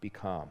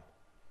become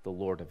the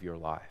Lord of your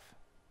life.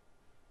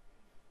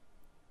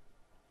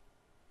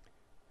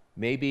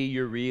 Maybe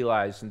you're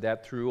realizing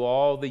that through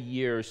all the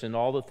years and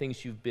all the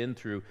things you've been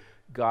through,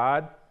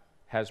 God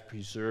has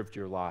preserved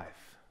your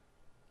life.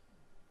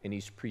 And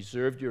he's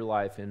preserved your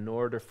life in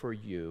order for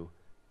you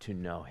to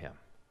know him.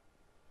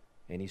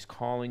 And he's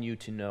calling you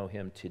to know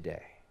him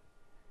today.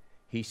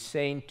 He's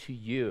saying to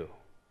you,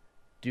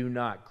 do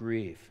not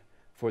grieve,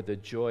 for the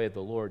joy of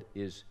the Lord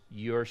is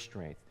your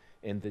strength.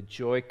 And the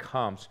joy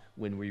comes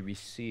when we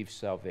receive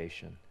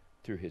salvation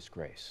through his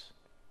grace.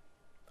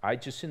 I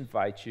just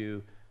invite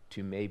you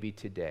to maybe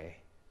today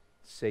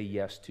say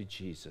yes to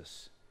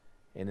Jesus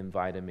and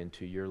invite him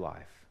into your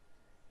life.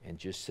 And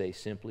just say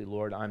simply,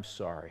 Lord, I'm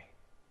sorry.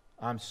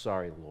 I'm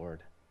sorry,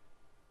 Lord,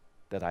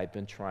 that I've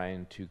been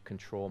trying to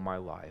control my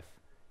life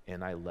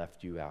and I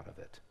left you out of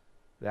it.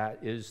 That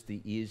is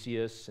the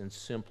easiest and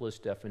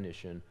simplest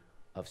definition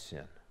of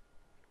sin.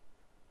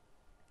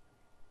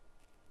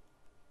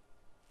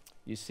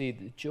 You see,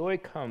 the joy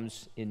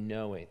comes in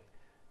knowing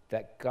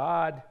that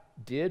God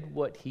did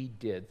what he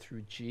did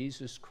through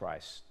Jesus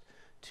Christ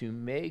to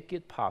make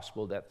it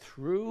possible that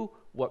through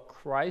what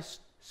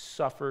Christ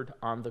suffered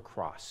on the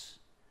cross,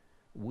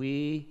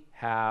 we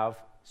have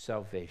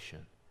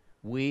salvation.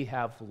 We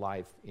have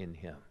life in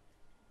him.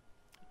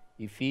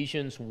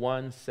 Ephesians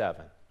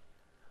 1:7.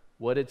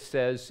 What it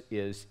says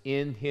is,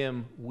 in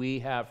him we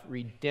have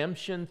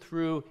redemption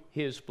through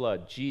his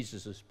blood,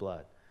 Jesus'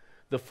 blood,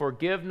 the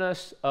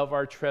forgiveness of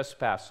our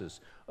trespasses,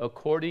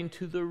 according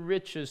to the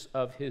riches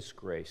of his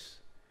grace,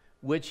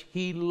 which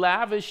he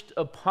lavished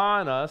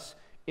upon us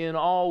in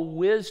all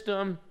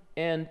wisdom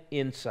and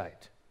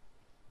insight.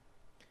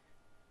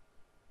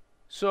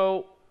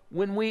 So,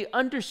 when we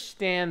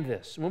understand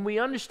this, when we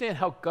understand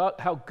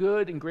how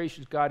good and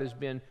gracious God has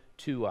been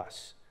to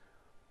us,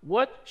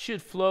 what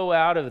should flow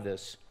out of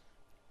this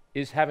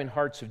is having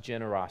hearts of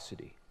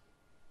generosity.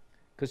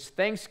 Because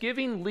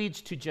thanksgiving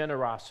leads to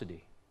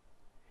generosity.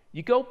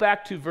 You go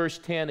back to verse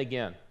 10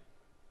 again.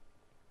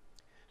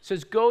 It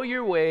says, go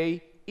your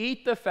way,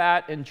 eat the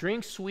fat and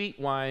drink sweet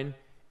wine,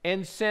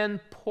 and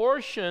send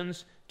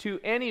portions to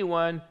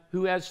anyone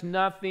who has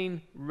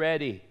nothing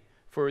ready.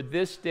 for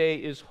this day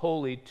is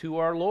holy to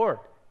our Lord.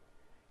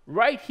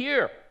 Right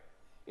here.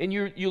 And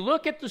you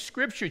look at the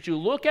scriptures, you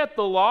look at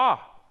the law.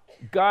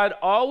 God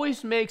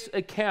always makes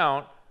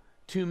account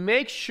to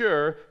make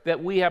sure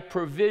that we have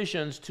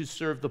provisions to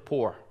serve the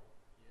poor.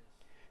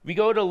 We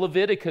go to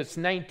Leviticus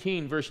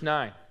 19, verse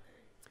 9.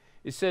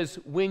 It says,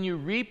 when you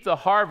reap the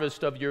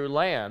harvest of your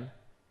land,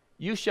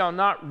 you shall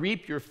not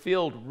reap your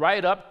field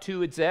right up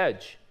to its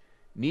edge,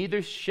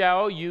 neither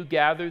shall you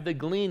gather the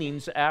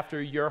gleanings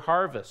after your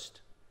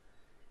harvest.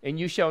 And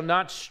you shall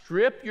not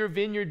strip your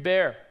vineyard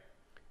bare,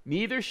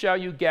 neither shall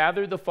you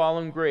gather the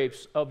fallen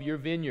grapes of your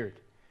vineyard.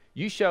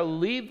 You shall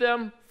leave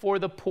them for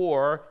the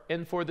poor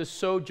and for the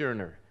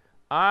sojourner.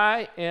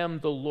 I am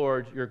the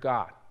Lord your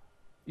God.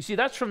 You see,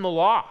 that's from the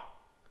law.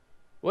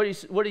 What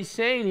he's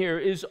saying here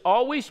is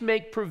always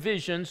make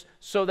provisions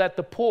so that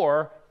the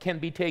poor can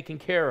be taken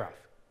care of.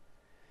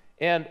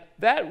 And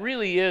that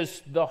really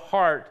is the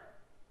heart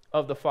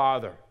of the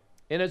Father.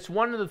 And it's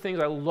one of the things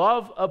I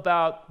love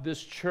about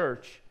this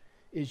church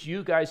is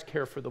you guys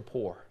care for the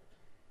poor.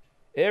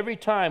 Every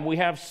time we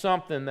have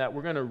something that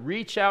we're going to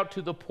reach out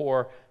to the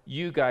poor,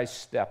 you guys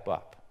step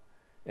up.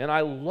 And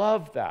I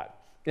love that.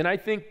 And I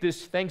think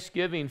this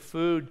Thanksgiving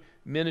food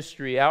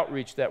ministry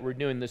outreach that we're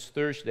doing this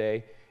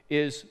Thursday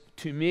is,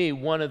 to me,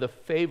 one of the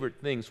favorite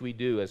things we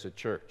do as a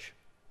church.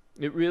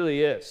 It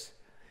really is.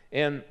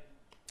 And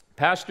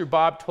Pastor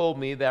Bob told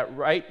me that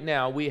right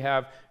now we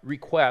have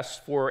requests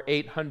for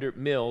 800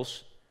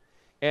 meals,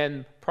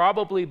 and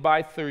probably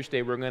by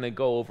Thursday we're going to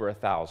go over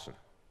 1,000.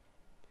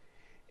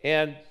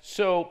 And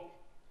so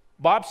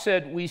Bob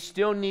said we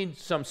still need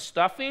some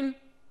stuffing,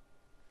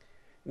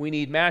 we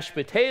need mashed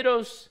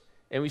potatoes,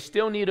 and we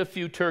still need a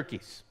few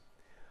turkeys.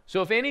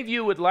 So if any of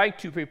you would like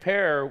to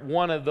prepare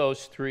one of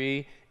those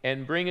three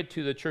and bring it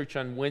to the church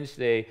on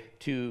Wednesday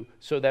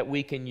so that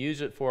we can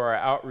use it for our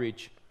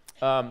outreach,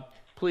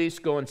 please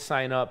go and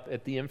sign up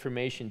at the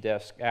information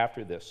desk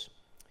after this.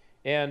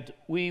 And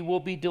we will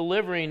be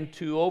delivering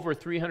to over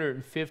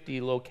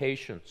 350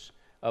 locations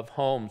of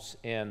homes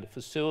and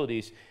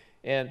facilities.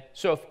 And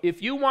so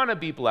if you want to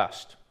be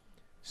blessed,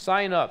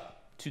 sign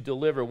up to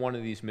deliver one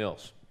of these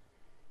meals.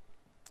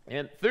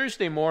 And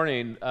Thursday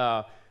morning,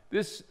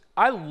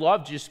 I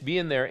love just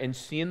being there and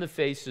seeing the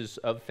faces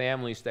of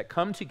families that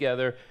come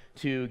together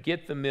to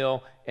get the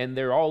meal, and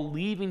they're all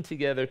leaving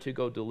together to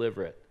go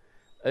deliver it.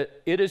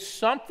 It is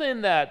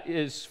something that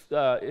is,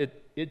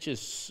 it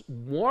just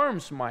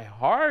warms my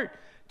heart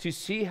to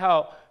see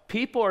how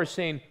people are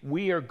saying,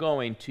 we are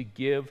going to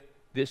give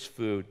this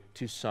food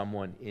to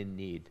someone in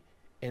need.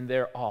 And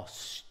they're all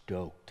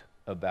stoked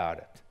about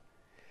it.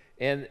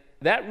 And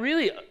that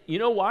really, you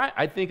know why?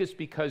 I think it's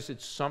because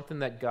it's something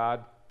that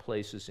God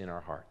places in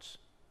our hearts.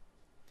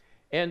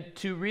 And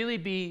to really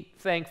be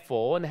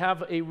thankful and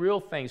have a real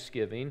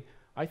Thanksgiving,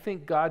 I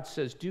think God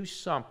says, do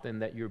something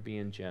that you're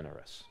being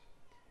generous.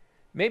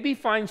 Maybe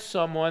find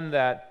someone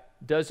that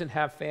doesn't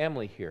have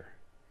family here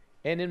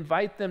and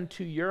invite them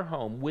to your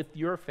home with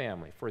your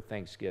family for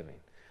Thanksgiving.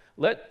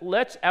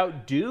 Let's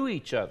outdo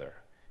each other.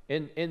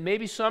 And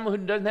maybe someone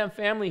who doesn't have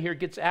family here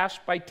gets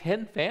asked by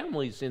 10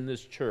 families in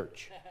this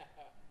church.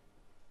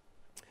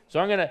 So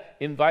I'm going to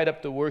invite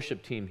up the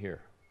worship team here.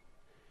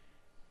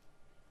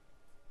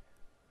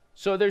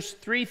 So there's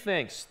 3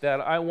 things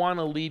that I want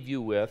to leave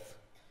you with,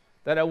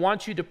 that I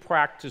want you to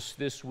practice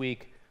this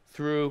week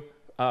through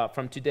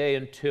from today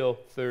until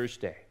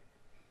Thursday.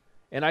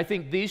 And I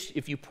think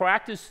if you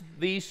practice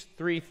these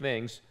 3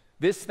 things,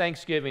 this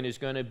Thanksgiving is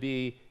going to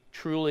be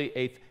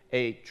truly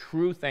a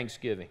true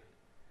Thanksgiving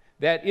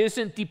that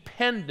isn't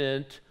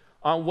dependent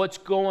on what's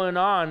going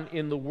on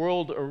in the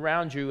world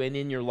around you and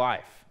in your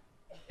life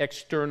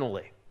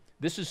externally.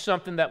 This is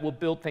something that will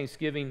build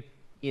Thanksgiving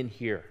in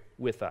here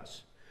with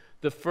us.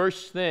 The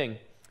first thing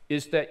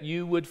is that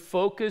you would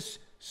focus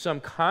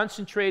some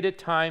concentrated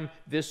time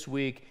this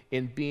week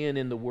in being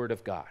in the Word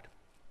of God.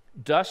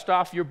 Dust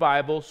off your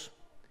Bibles,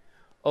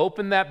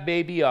 open that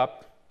baby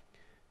up,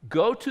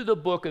 go to the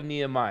book of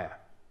Nehemiah.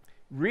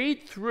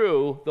 Read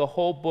through the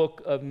whole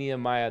book of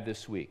Nehemiah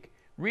this week.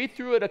 Read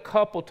through it a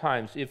couple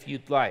times if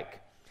you'd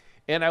like.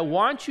 And I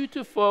want you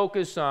to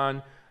focus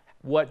on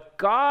what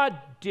God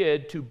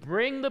did to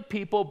bring the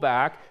people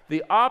back,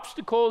 the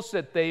obstacles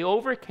that they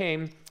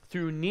overcame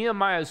through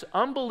Nehemiah's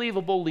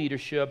unbelievable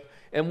leadership,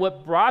 and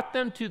what brought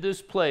them to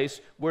this place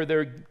where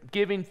they're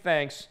giving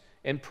thanks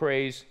and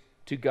praise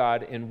to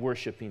God and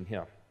worshiping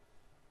Him.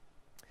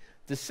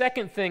 The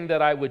second thing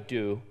that I would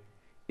do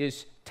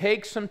is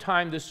take some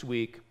time this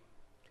week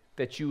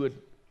that you would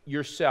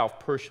yourself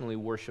personally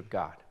worship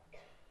God.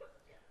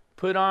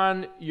 Put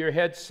on your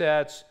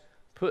headsets,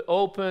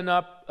 open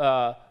up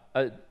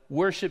a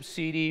worship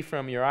CD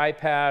from your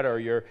iPad or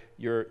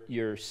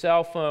your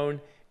cell phone,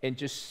 and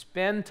just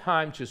spend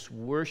time just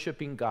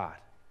worshiping God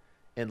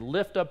and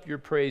lift up your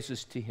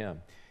praises to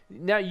Him.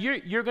 Now,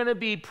 you're going to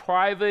be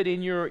private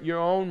in your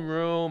own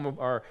room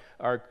or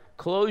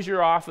close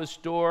your office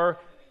door.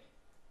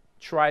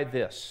 Try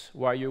this.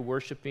 While you're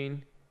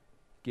worshiping,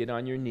 get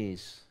on your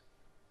knees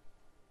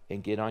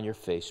and get on your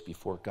face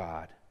before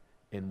God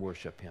and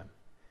worship Him.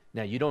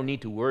 Now, you don't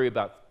need to worry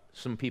about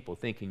some people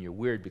thinking you're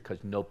weird because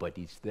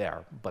nobody's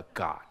there but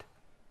God.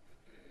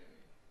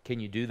 Can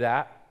you do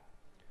that?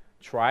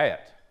 Try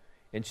it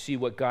and see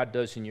what God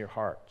does in your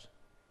heart.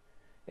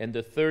 And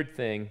the third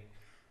thing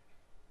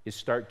is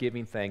start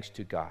giving thanks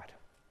to God.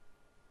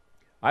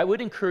 I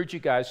would encourage you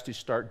guys to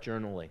start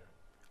journaling.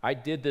 I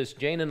did this.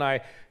 Jane and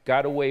I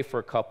got away for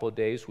a couple of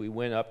days. We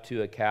went up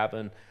to a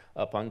cabin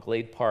up on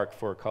Glade Park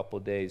for a couple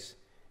of days.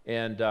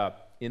 And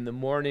in the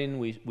morning,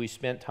 we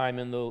spent time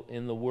in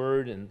the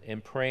Word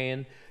and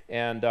praying.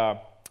 And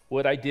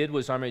what I did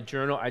was on my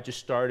journal, I just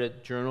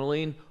started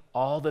journaling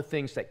all the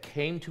things that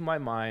came to my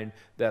mind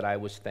that I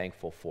was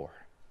thankful for.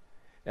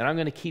 And I'm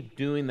going to keep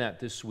doing that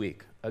this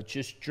week.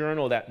 Just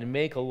journal that and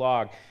make a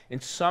log.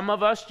 And some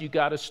of us, you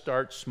got to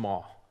start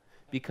small.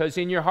 Because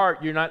in your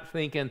heart, you're not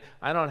thinking,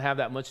 I don't have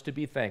that much to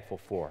be thankful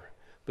for.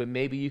 But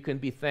maybe you can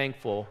be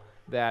thankful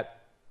that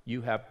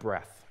you have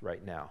breath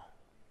right now.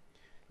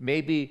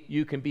 Maybe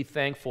you can be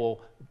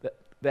thankful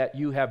that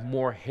you have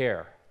more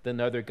hair than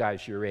other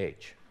guys your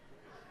age.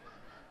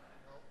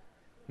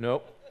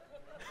 Nope.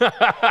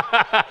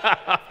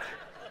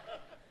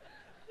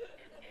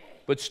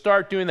 But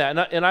start doing that.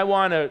 And I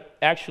want to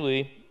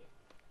actually,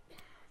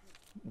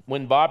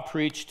 when Bob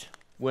preached,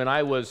 when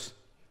I was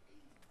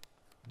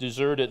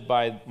deserted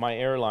by my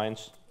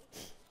airlines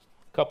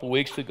a couple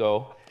weeks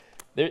ago,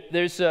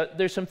 there's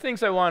some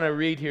things I want to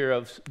read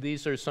here.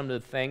 These are some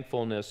of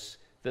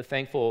the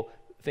thankful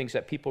things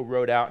that people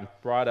wrote out and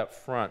brought up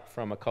front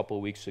from a couple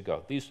of weeks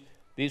ago.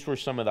 These were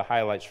some of the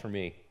highlights for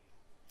me. It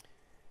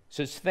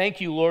says, "Thank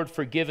you, Lord,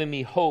 for giving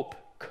me hope,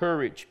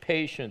 courage,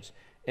 patience,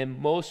 and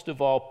most of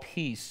all,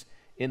 peace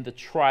in the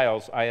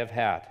trials I have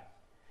had.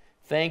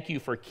 Thank you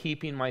for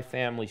keeping my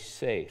family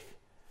safe.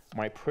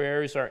 My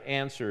prayers are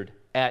answered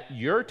at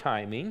your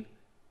timing,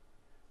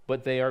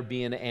 but they are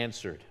being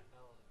answered.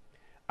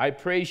 I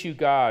praise you,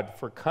 God,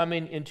 for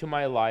coming into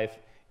my life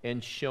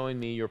and showing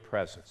me your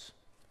presence."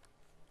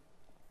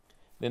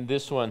 Then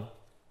this one,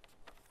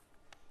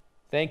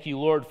 "Thank you,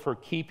 Lord, for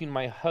keeping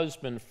my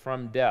husband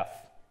from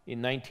death in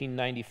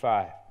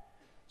 1995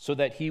 so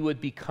that he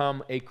would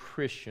become a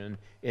Christian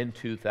in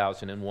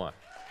 2001.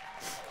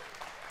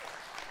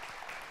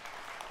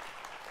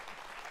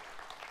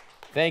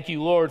 Thank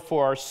you, Lord,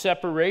 for our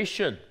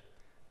separation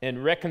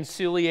and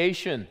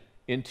reconciliation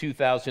in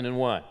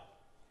 2001.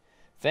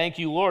 Thank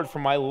you, Lord, for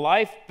my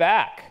life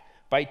back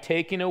by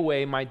taking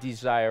away my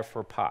desire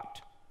for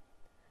pot.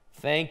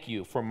 Thank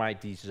you for my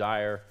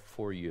desire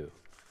for you."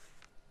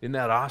 Isn't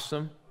that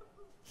awesome?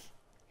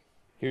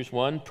 Here's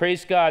one.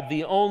 "Praise God,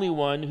 the only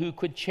one who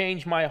could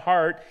change my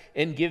heart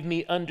and give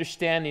me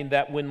understanding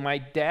that when my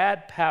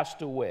dad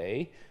passed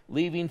away,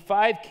 leaving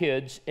 5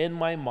 kids and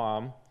my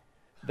mom,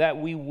 that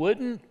we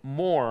wouldn't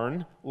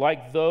mourn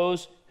like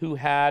those who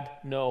had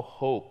no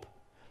hope,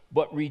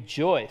 but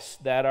rejoice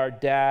that our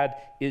dad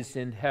is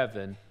in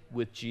heaven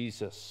with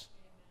Jesus.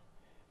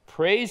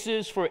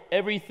 Praises for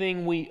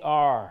everything we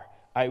are.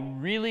 I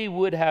really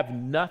would have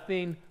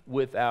nothing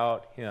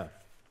without him."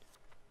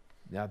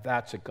 Now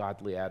that's a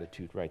godly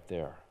attitude right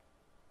there.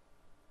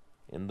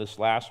 And this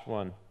last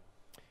one,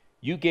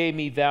 "You gave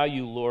me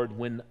value, Lord,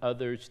 when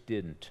others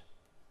didn't.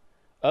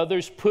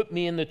 Others put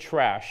me in the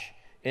trash,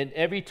 and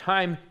every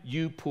time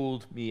you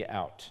pulled me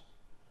out,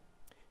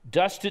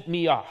 dusted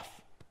me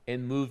off,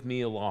 and moved me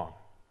along.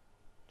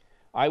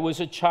 I was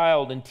a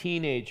child and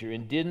teenager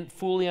and didn't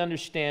fully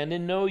understand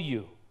and know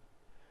you,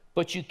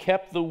 but you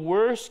kept the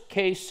worst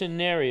case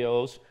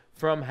scenarios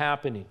from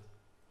happening.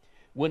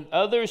 When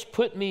others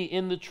put me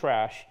in the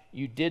trash,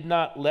 you did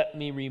not let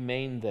me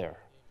remain there.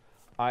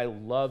 I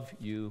love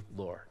you,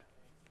 Lord."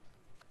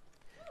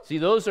 See,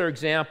 those are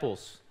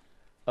examples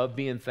of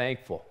being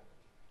thankful.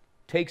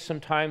 Take some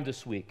time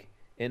this week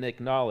and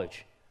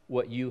acknowledge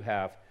what you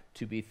have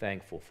to be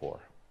thankful for.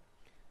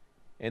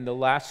 And the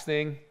last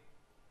thing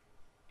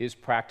is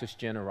practice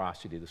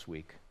generosity this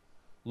week.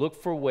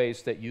 Look for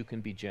ways that you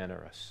can be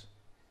generous.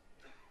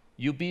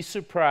 You'll be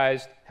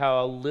surprised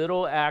how a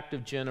little act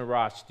of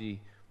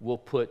generosity will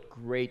put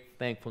great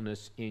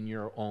thankfulness in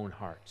your own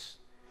hearts.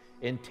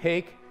 And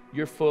take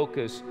your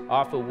focus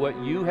off of what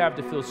you have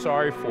to feel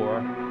sorry for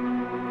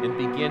and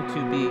begin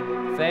to be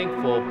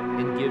thankful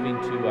in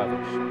giving to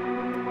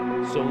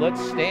others. So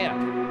let's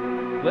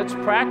stand. Let's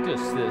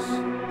practice this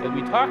that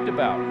we talked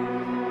about.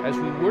 As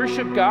we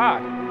worship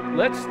God,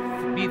 let's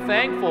be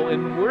thankful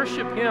and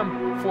worship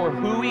him for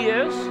who he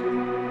is,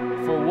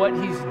 for what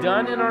he's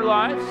done in our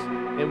lives,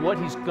 and what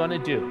he's going to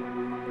do.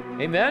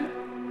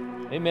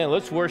 Amen? Amen.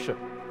 Let's worship.